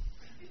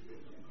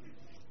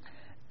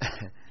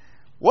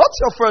 What's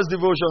your first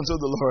devotion to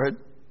the Lord?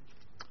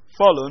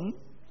 Fallen.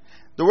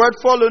 The word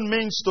fallen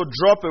means to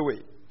drop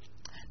away.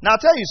 Now,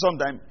 I'll tell you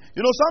something.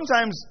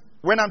 Sometimes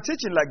when I'm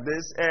teaching like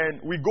this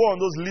and we go on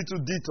those little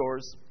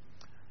detours,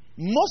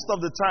 most of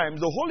the time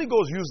the Holy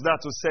Ghost uses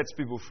that to set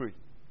people free.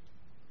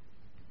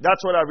 That's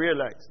what I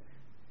realized.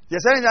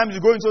 There's any times you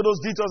go into those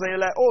detours and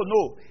you're like, oh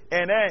no.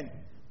 And then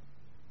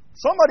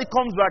somebody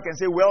comes back and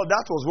say, well,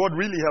 that was what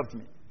really helped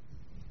me.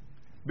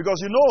 Because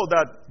you know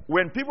that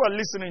when people are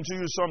listening to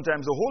you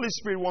sometimes, the Holy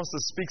Spirit wants to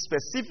speak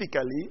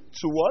specifically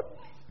to what?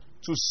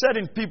 To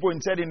certain people in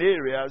certain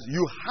areas.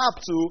 You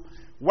have to,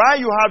 while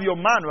you have your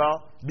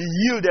manual, be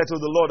yielded to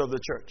the Lord of the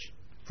church.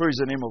 Praise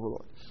the name of the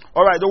Lord.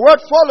 Alright, the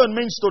word fallen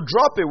means to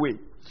drop away.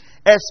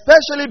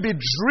 Especially be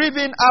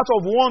driven out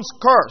of one's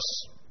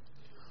curse.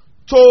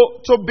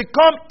 To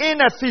become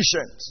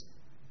inefficient.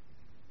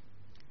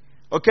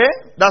 Okay?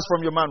 That's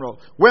from your manual.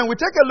 When we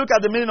take a look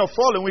at the meaning of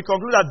fallen, we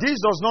conclude that this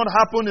does not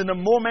happen in a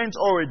moment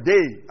or a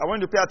day. I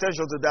want you to pay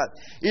attention to that.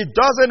 It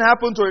doesn't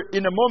happen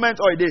in a moment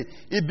or a day.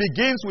 It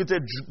begins with a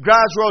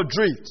gradual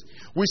drift.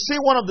 We see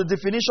one of the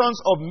definitions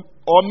of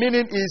or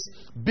meaning is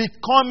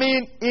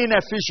becoming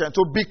inefficient.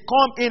 To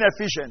become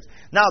inefficient.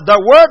 Now, the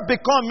word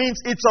become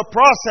means it's a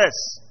process.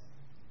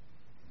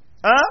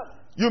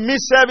 You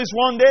miss service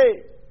one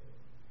day.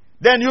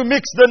 Then you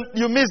miss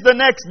the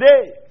next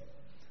day.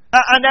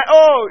 And then,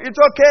 it's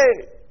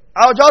okay.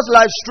 I'll just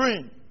live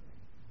stream.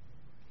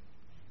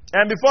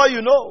 And before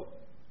you know,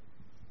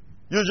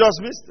 you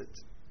just missed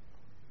it.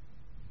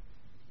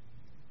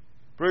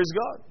 Praise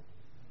God.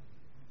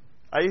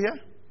 Are you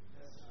here?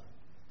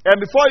 And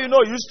before you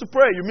know, you used to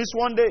pray, you miss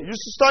one day. You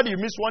used to study, you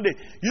miss one day.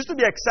 You used to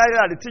be excited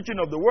at the teaching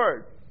of the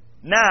word.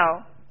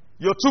 Now,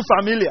 you're too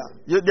familiar.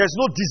 There's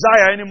no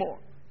desire anymore.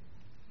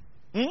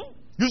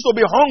 Used to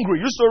be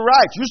hungry, used to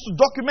write, used to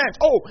document.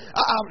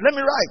 Let me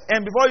write.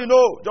 And before you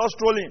know, just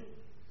scrolling.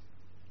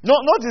 No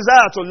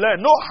desire to learn,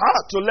 no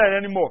heart to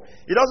learn anymore.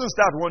 It doesn't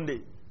start one day.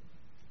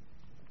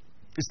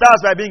 It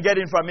starts by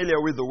getting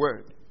familiar with the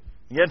word.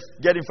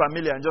 Getting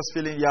familiar and just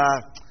feeling,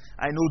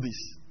 I know this.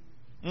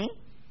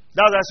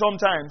 That's why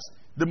sometimes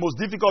the most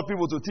difficult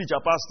people to teach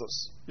are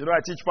pastors.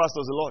 I teach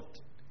pastors a lot.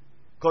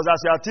 Because as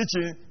you are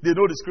teaching, they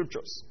know the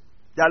scriptures.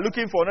 They are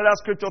looking for another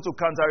scripture to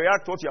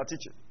counteract what you are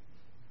teaching.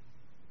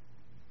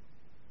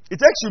 It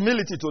takes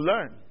humility to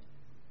learn.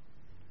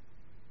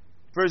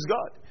 Praise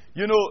God.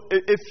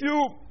 A few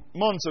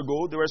months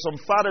ago, there were some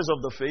fathers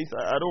of the faith.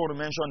 I don't want to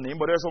mention names,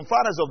 but there were some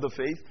fathers of the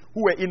faith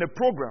who were in a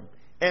program.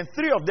 And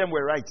 3 of them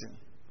were writing.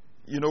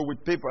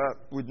 With paper,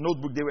 with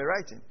notebook, they were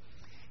writing.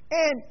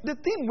 And the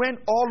thing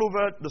went all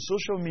over the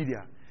social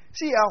media.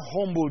 See how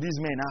humble these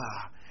men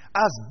are.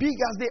 As big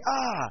as they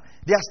are,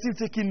 they are still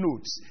taking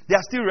notes. They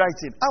are still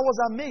writing. I was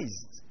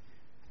amazed.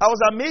 I was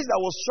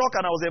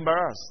shocked, and I was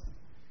embarrassed.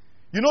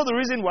 You know the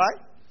reason why?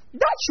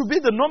 That should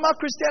be the normal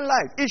Christian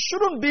life. It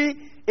shouldn't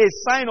be a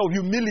sign of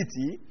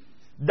humility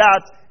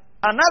that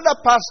another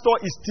pastor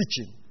is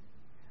teaching.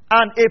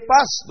 And a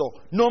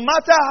pastor, no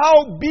matter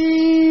how big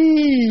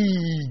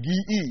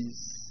he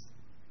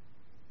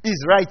is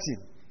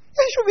writing.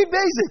 It should be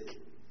basic.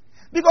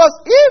 Because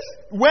if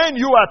when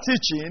you are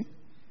teaching,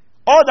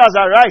 others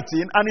are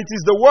writing, and it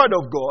is the word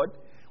of God,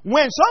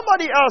 when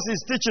somebody else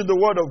is teaching the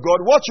word of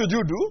God, what should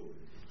you do?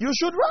 You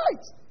should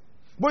write.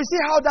 But you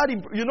see how that,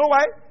 you know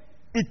why?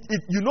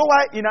 You know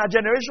why in our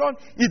generation,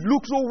 it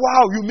looks so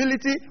wow,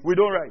 humility, we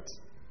don't write.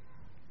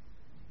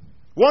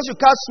 Once you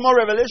catch small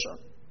revelation,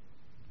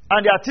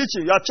 and they are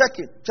teaching, you are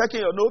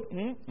checking your note.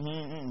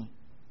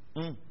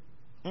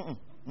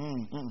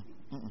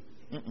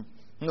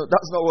 No,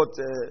 that's not what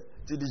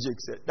T.D.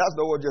 Jakes said. That's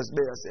not what Just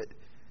Mayer said.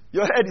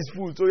 Your head is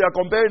full, so you are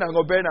comparing and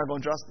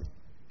contrasting.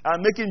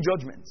 And making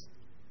judgments.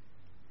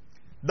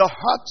 The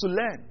heart to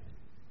learn.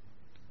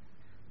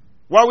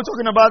 Why are we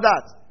talking about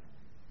that?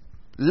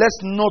 Let's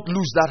not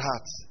lose that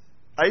heart.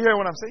 Are you hearing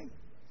what I'm saying?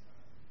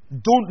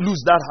 Don't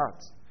lose that heart.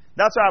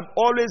 That's why I'm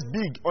always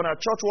big on our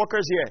church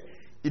workers here.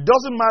 It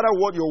doesn't matter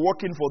what you're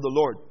working for the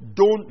Lord.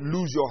 Don't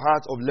lose your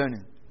heart of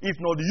learning. If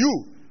not,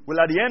 you will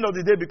at the end of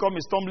the day become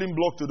a stumbling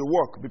block to the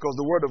work because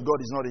the word of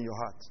God is not in your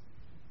heart.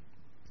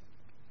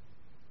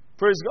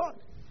 Praise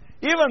God.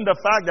 Even the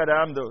fact that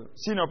I am the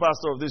senior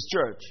pastor of this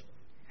church,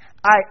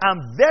 I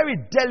am very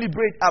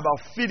deliberate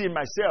about feeding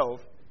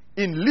myself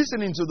in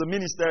listening to the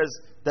ministers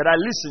that I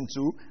listen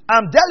to.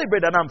 I'm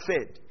deliberate and I'm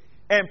fed.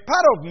 And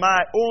part of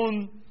my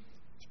own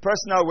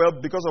personal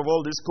wealth, because of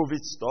all this COVID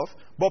stuff,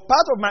 but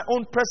part of my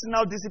own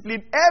personal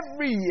discipline,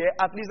 every year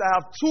at least I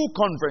have 2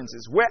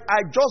 conferences where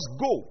I just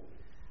go.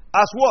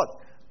 As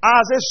what?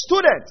 As a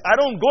student. I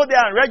don't go there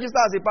and register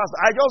as a pastor.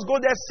 I just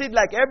go there, sit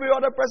like every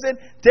other person,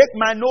 take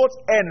my notes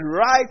and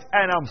write,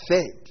 and I'm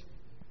fed.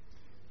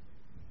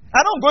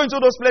 I don't go into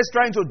those places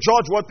trying to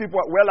judge what people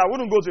are. Well, I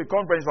wouldn't go to a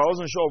conference if I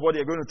wasn't sure of what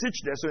they're going to teach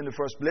there, so in the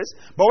first place.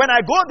 But when I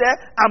go there,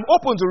 I'm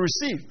open to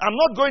receive. I'm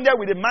not going there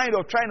with the mind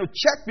of trying to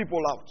check people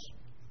out.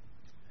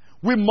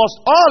 We must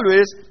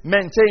always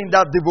maintain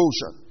that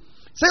devotion.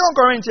 2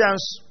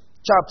 Corinthians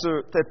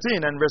chapter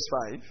 13 and verse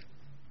 5.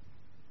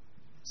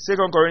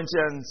 2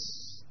 Corinthians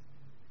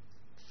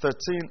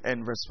 13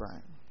 and verse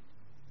 5.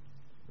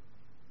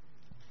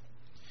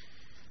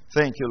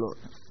 Thank you, Lord.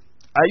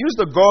 I use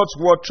the God's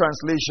Word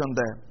translation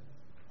there.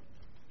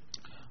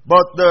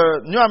 But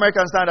the New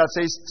American Standard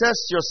says,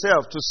 test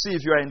yourself to see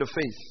if you are in the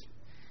faith.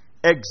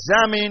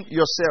 Examine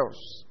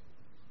yourselves.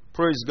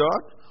 Praise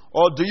God.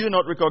 Or do you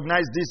not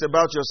recognize this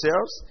about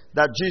yourselves,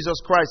 that Jesus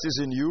Christ is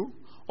in you,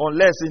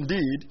 unless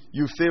indeed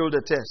you fail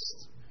the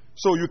test?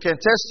 So you can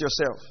test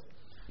yourself.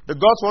 The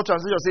God's Word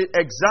translation says,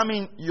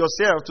 examine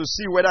yourself to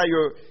see whether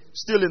you're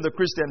still in the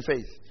Christian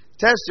faith.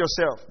 Test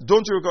yourself.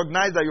 Don't you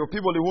recognize that you're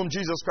people in whom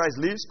Jesus Christ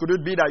lives? Could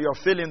it be that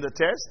you're failing the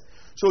test?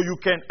 So you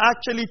can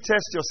actually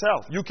test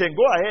yourself. You can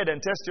go ahead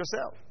and test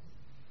yourself.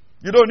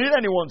 You don't need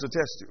anyone to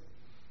test you.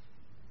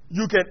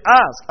 You can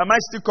ask, am I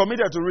still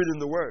committed to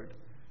reading the Word?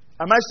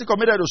 Am I still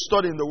committed to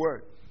studying the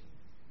Word?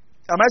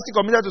 Am I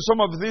still committed to some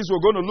of the things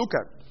we're going to look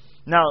at?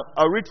 Now,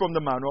 I'll read from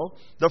the manual.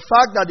 The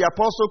fact that the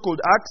apostle could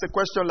ask a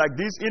question like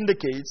this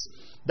indicates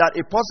that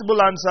a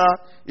possible answer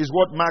is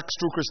what marks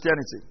true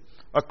Christianity.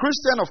 A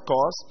Christian, of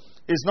course,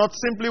 is not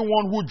simply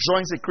one who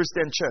joins a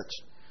Christian church,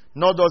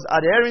 nor does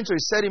adhering to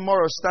a certain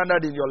moral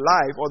standard in your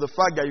life or the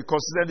fact that you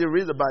consistently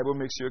read the Bible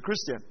makes you a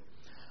Christian.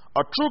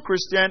 A true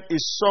Christian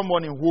is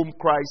someone in whom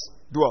Christ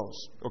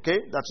dwells. Okay?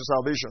 That's your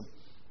salvation.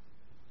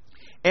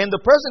 And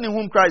the person in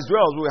whom Christ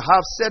dwells will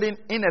have certain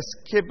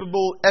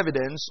inescapable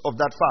evidence of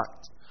that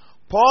fact.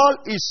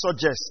 Paul is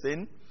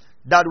suggesting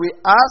that we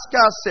ask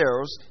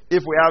ourselves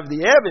if we have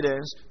the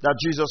evidence that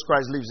Jesus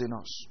Christ lives in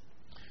us.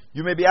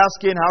 You may be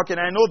asking, how can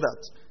I know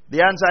that? The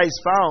answer is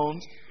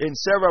found in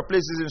several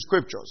places in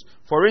Scriptures.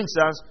 For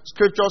instance,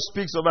 Scripture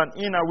speaks of an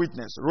inner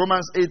witness.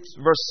 Romans 8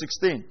 verse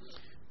 16.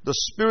 The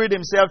Spirit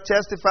Himself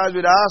testifies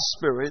with our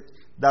spirit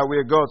that we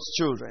are God's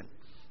children.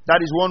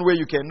 That is one way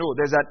you can know.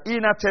 There's an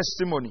inner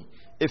testimony,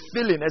 a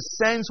feeling, a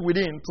sense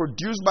within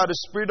produced by the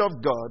Spirit of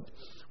God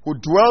who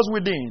dwells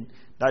within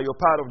that you're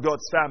part of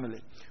God's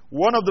family.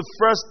 One of the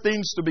first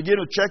things to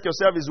begin to check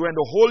yourself is when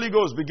the Holy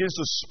Ghost begins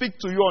to speak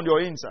to you on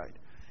your inside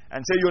and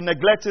say, you're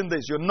neglecting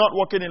this, you're not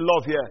walking in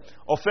love here.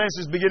 Offense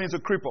is beginning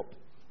to creep up,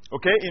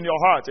 okay, in your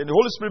heart. And the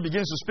Holy Spirit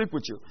begins to speak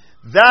with you.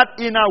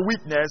 That inner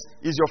witness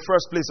is your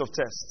first place of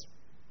test.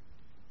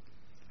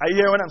 Are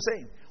you hearing what I'm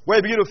saying? Where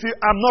you begin to feel,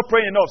 I'm not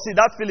praying enough. See,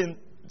 that feeling,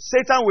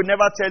 Satan will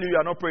never tell you you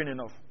are not praying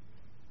enough.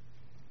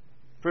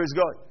 Praise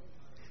God.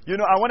 You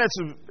know,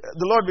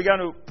 the Lord began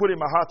to put in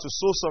my heart to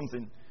sow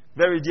something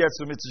very dear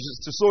to me,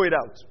 to sow it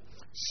out.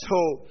 So,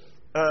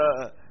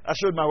 I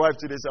showed my wife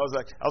today, so I was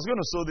like, I was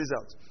going to sow this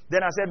out.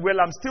 Then I said, well,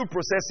 I'm still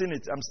processing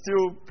it. I'm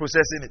still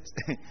processing it.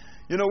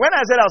 You know, when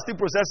I said I was still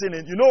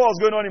processing it, you know what was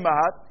going on in my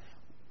heart?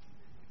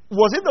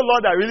 Was it the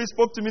Lord that really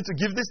spoke to me to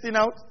give this thing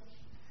out?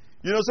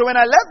 You know, so when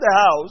I left the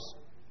house,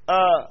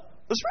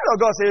 the Spirit of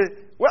God said,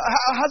 well,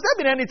 has there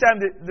been any time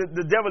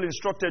the devil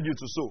instructed you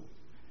to sow?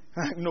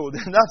 No,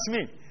 that's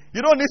me. You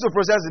don't need to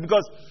process it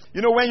because,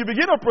 you know, when you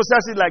begin to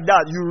process it like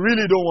that, you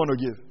really don't want to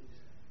give.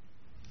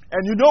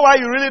 And you know why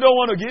you really don't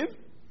want to give?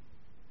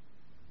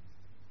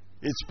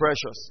 It's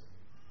precious.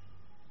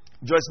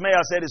 Joyce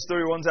Meyer said a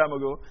story one time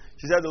ago.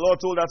 She said the Lord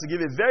told her to give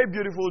a very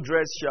beautiful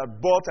dress she had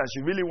bought and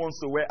she really wants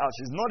to wear out.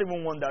 She's not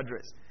even worn that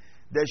dress.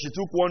 Then she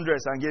took one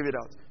dress and gave it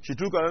out. She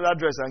took another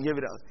dress and gave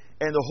it out.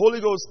 And the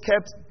Holy Ghost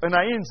kept on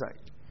her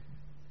inside.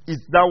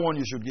 It's that one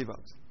you should give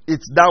out.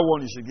 It's that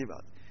one you should give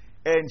out.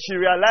 And she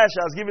realized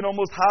she has given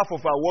almost half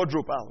of her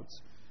wardrobe out.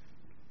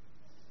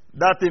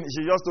 That thing,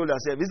 she just told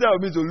herself, instead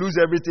of me to lose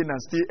everything and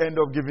still end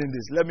up giving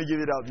this, let me give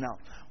it out now.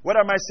 What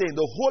am I saying?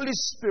 The Holy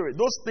Spirit,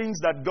 those things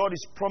that God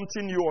is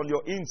prompting you on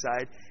your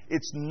inside,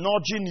 it's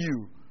nudging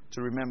you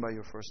to remember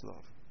your first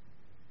love.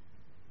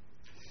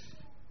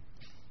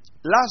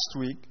 Last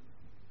week,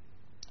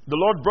 the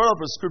Lord brought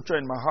up a scripture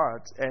in my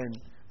heart,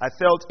 and I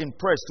felt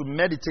impressed to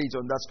meditate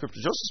on that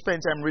scripture, just to spend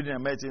time reading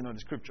and meditating on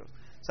the scripture.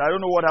 So I don't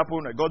know what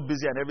happened. I got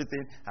busy and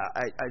everything.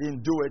 I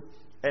didn't do it.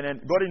 And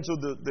then got into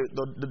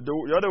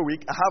the other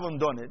week. I haven't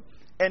done it.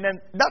 And then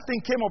that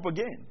thing came up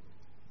again.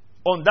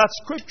 On that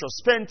scripture.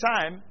 Spend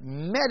time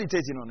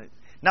meditating on it.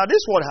 Now this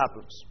is what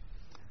happens.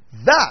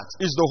 That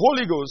is the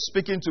Holy Ghost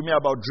speaking to me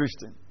about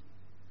drifting.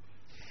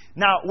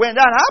 Now when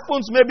that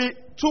happens maybe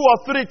 2 or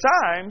 3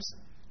 times,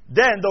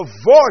 then the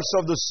voice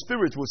of the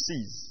Spirit will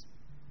cease.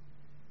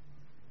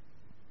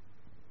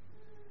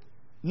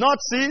 Not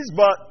cease,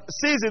 but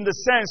cease in the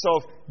sense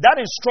of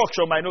that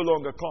instruction might no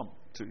longer come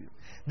to you.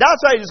 That's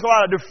why you discover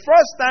that the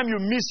first time you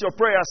miss your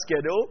prayer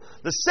schedule,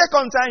 the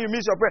second time you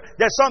miss your prayer,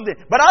 there's something.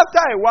 But after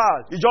a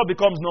while, it just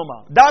becomes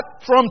normal.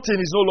 That prompting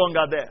is no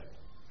longer there.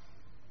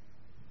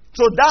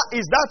 So that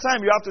is that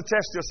time you have to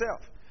test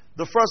yourself.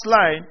 The first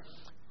line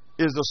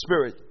is the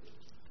Spirit.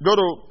 Go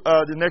to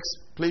the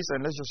next place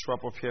and let's just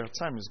wrap up here.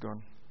 Time is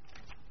gone.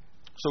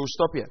 So we'll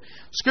stop here.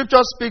 Scripture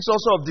speaks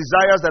also of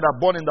desires that are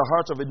born in the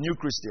heart of a new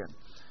Christian.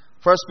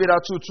 1 Peter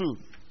 2:2.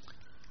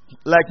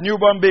 Like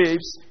newborn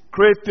babes,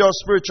 crave pure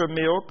spiritual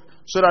milk,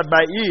 so that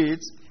by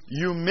it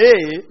you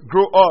may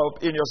grow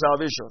up in your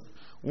salvation.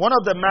 One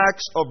of the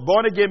marks of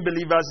born-again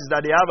believers is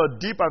that they have a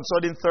deep and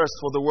sudden thirst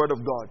for the Word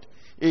of God,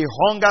 a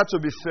hunger to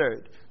be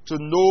fed,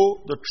 to know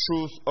the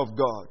truth of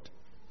God.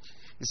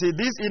 You see,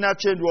 this inner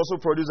change will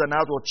also produce an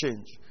outward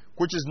change,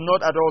 which is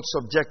not at all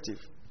subjective.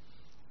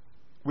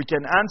 We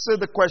can answer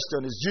the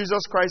question, is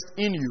Jesus Christ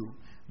in you,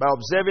 by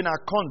observing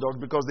our conduct,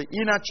 because the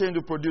inner change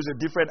will produce a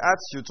different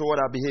attitude toward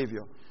our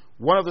behavior.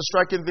 One of the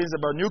striking things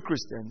about new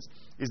Christians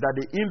is that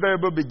they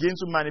invariably begin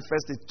to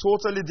manifest a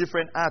totally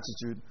different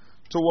attitude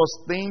towards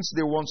things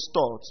they once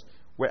thought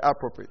were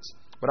appropriate.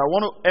 But I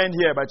want to end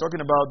here by talking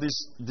about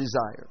this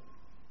desire.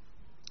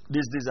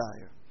 This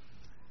desire.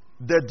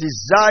 The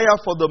desire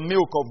for the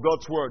milk of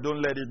God's Word,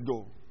 don't let it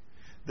go.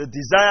 The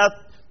desire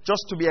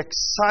just to be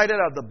excited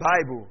at the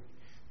Bible.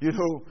 You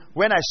know,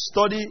 when I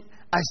study,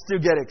 I still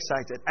get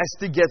excited. I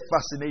still get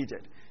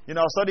fascinated. You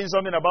know, I was studying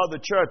something about the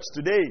church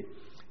today.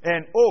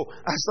 And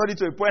I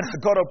studied to a point I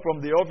got up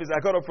from the office,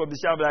 I got up from the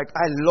shower, like,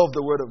 I love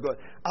the Word of God.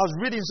 I was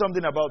reading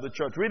something about the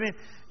church,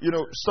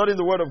 studying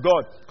the Word of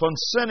God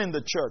concerning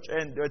the church.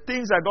 And the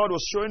things that God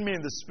was showing me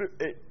in the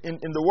Spirit, in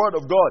the Word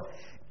of God,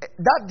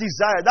 that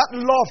desire, that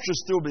love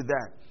should still be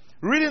there.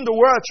 Reading the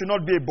Word should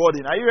not be a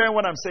burden. Are you hearing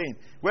what I'm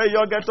saying? Where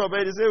you all get up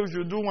and they say we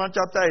should do one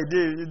chapter a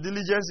day,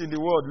 diligence in the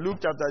Word,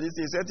 Luke chapter this,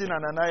 setting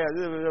Ananias,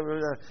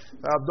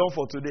 I've done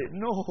for today.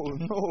 No.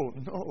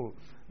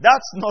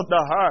 That's not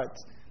the heart.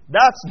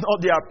 That's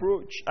not the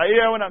approach. Are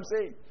you hearing what I'm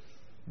saying?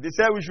 They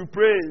said we should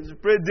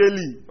pray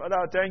daily.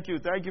 Father, thank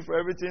you. Thank you for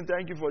everything.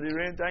 Thank you for the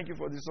rain. Thank you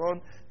for the sun.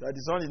 That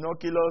the sun did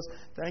not kill us.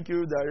 Thank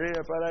you, the rain,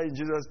 Father, in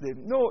Jesus'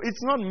 name. No, it's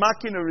not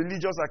marking a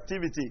religious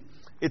activity.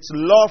 It's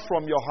love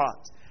from your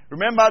heart.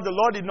 Remember, the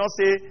Lord did not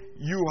say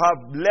you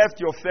have left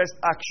your first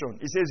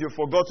action. He says you've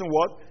forgotten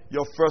what?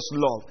 Your first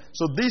love.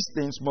 So these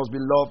things must be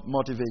love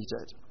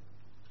motivated.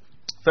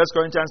 1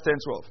 Corinthians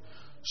 10:12.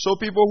 So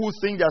people who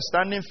think they are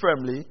standing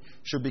firmly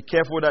should be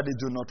careful that they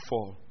do not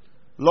fall.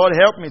 Lord,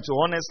 help me to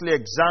honestly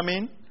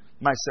examine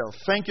myself.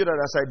 Thank you that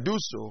as I do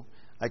so,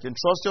 I can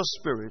trust your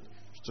Spirit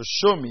to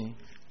show me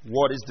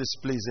what is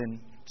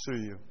displeasing to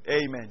you.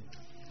 Amen.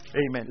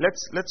 Amen.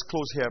 Let's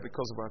close here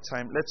because of our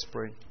time. Let's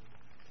pray.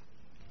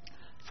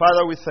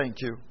 Father, we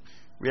thank you.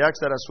 We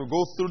ask that as we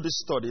go through this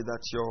study,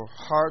 that your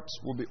heart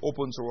will be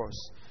open to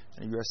us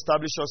and you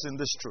establish us in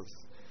this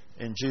truth.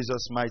 In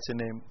Jesus' mighty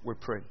name we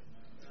pray.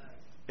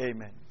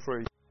 Amen.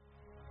 Praise.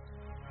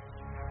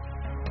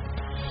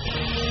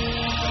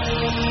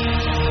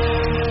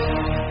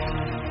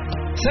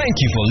 Thank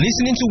you for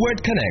listening to Word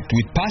Connect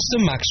with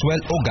Pastor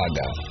Maxwell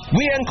Ogaga.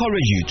 We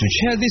encourage you to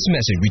share this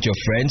message with your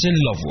friends and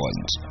loved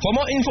ones. For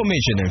more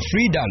information and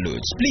free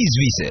downloads, please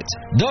visit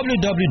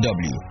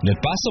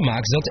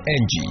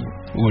www.pastormax.ng.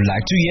 We would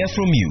like to hear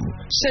from you.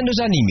 Send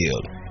us an email,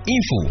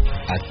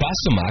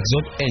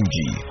 info@pastormax.ng,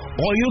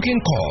 or you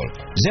can call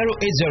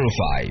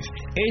 0805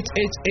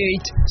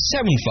 888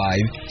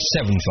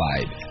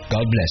 7575.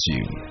 God bless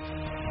you.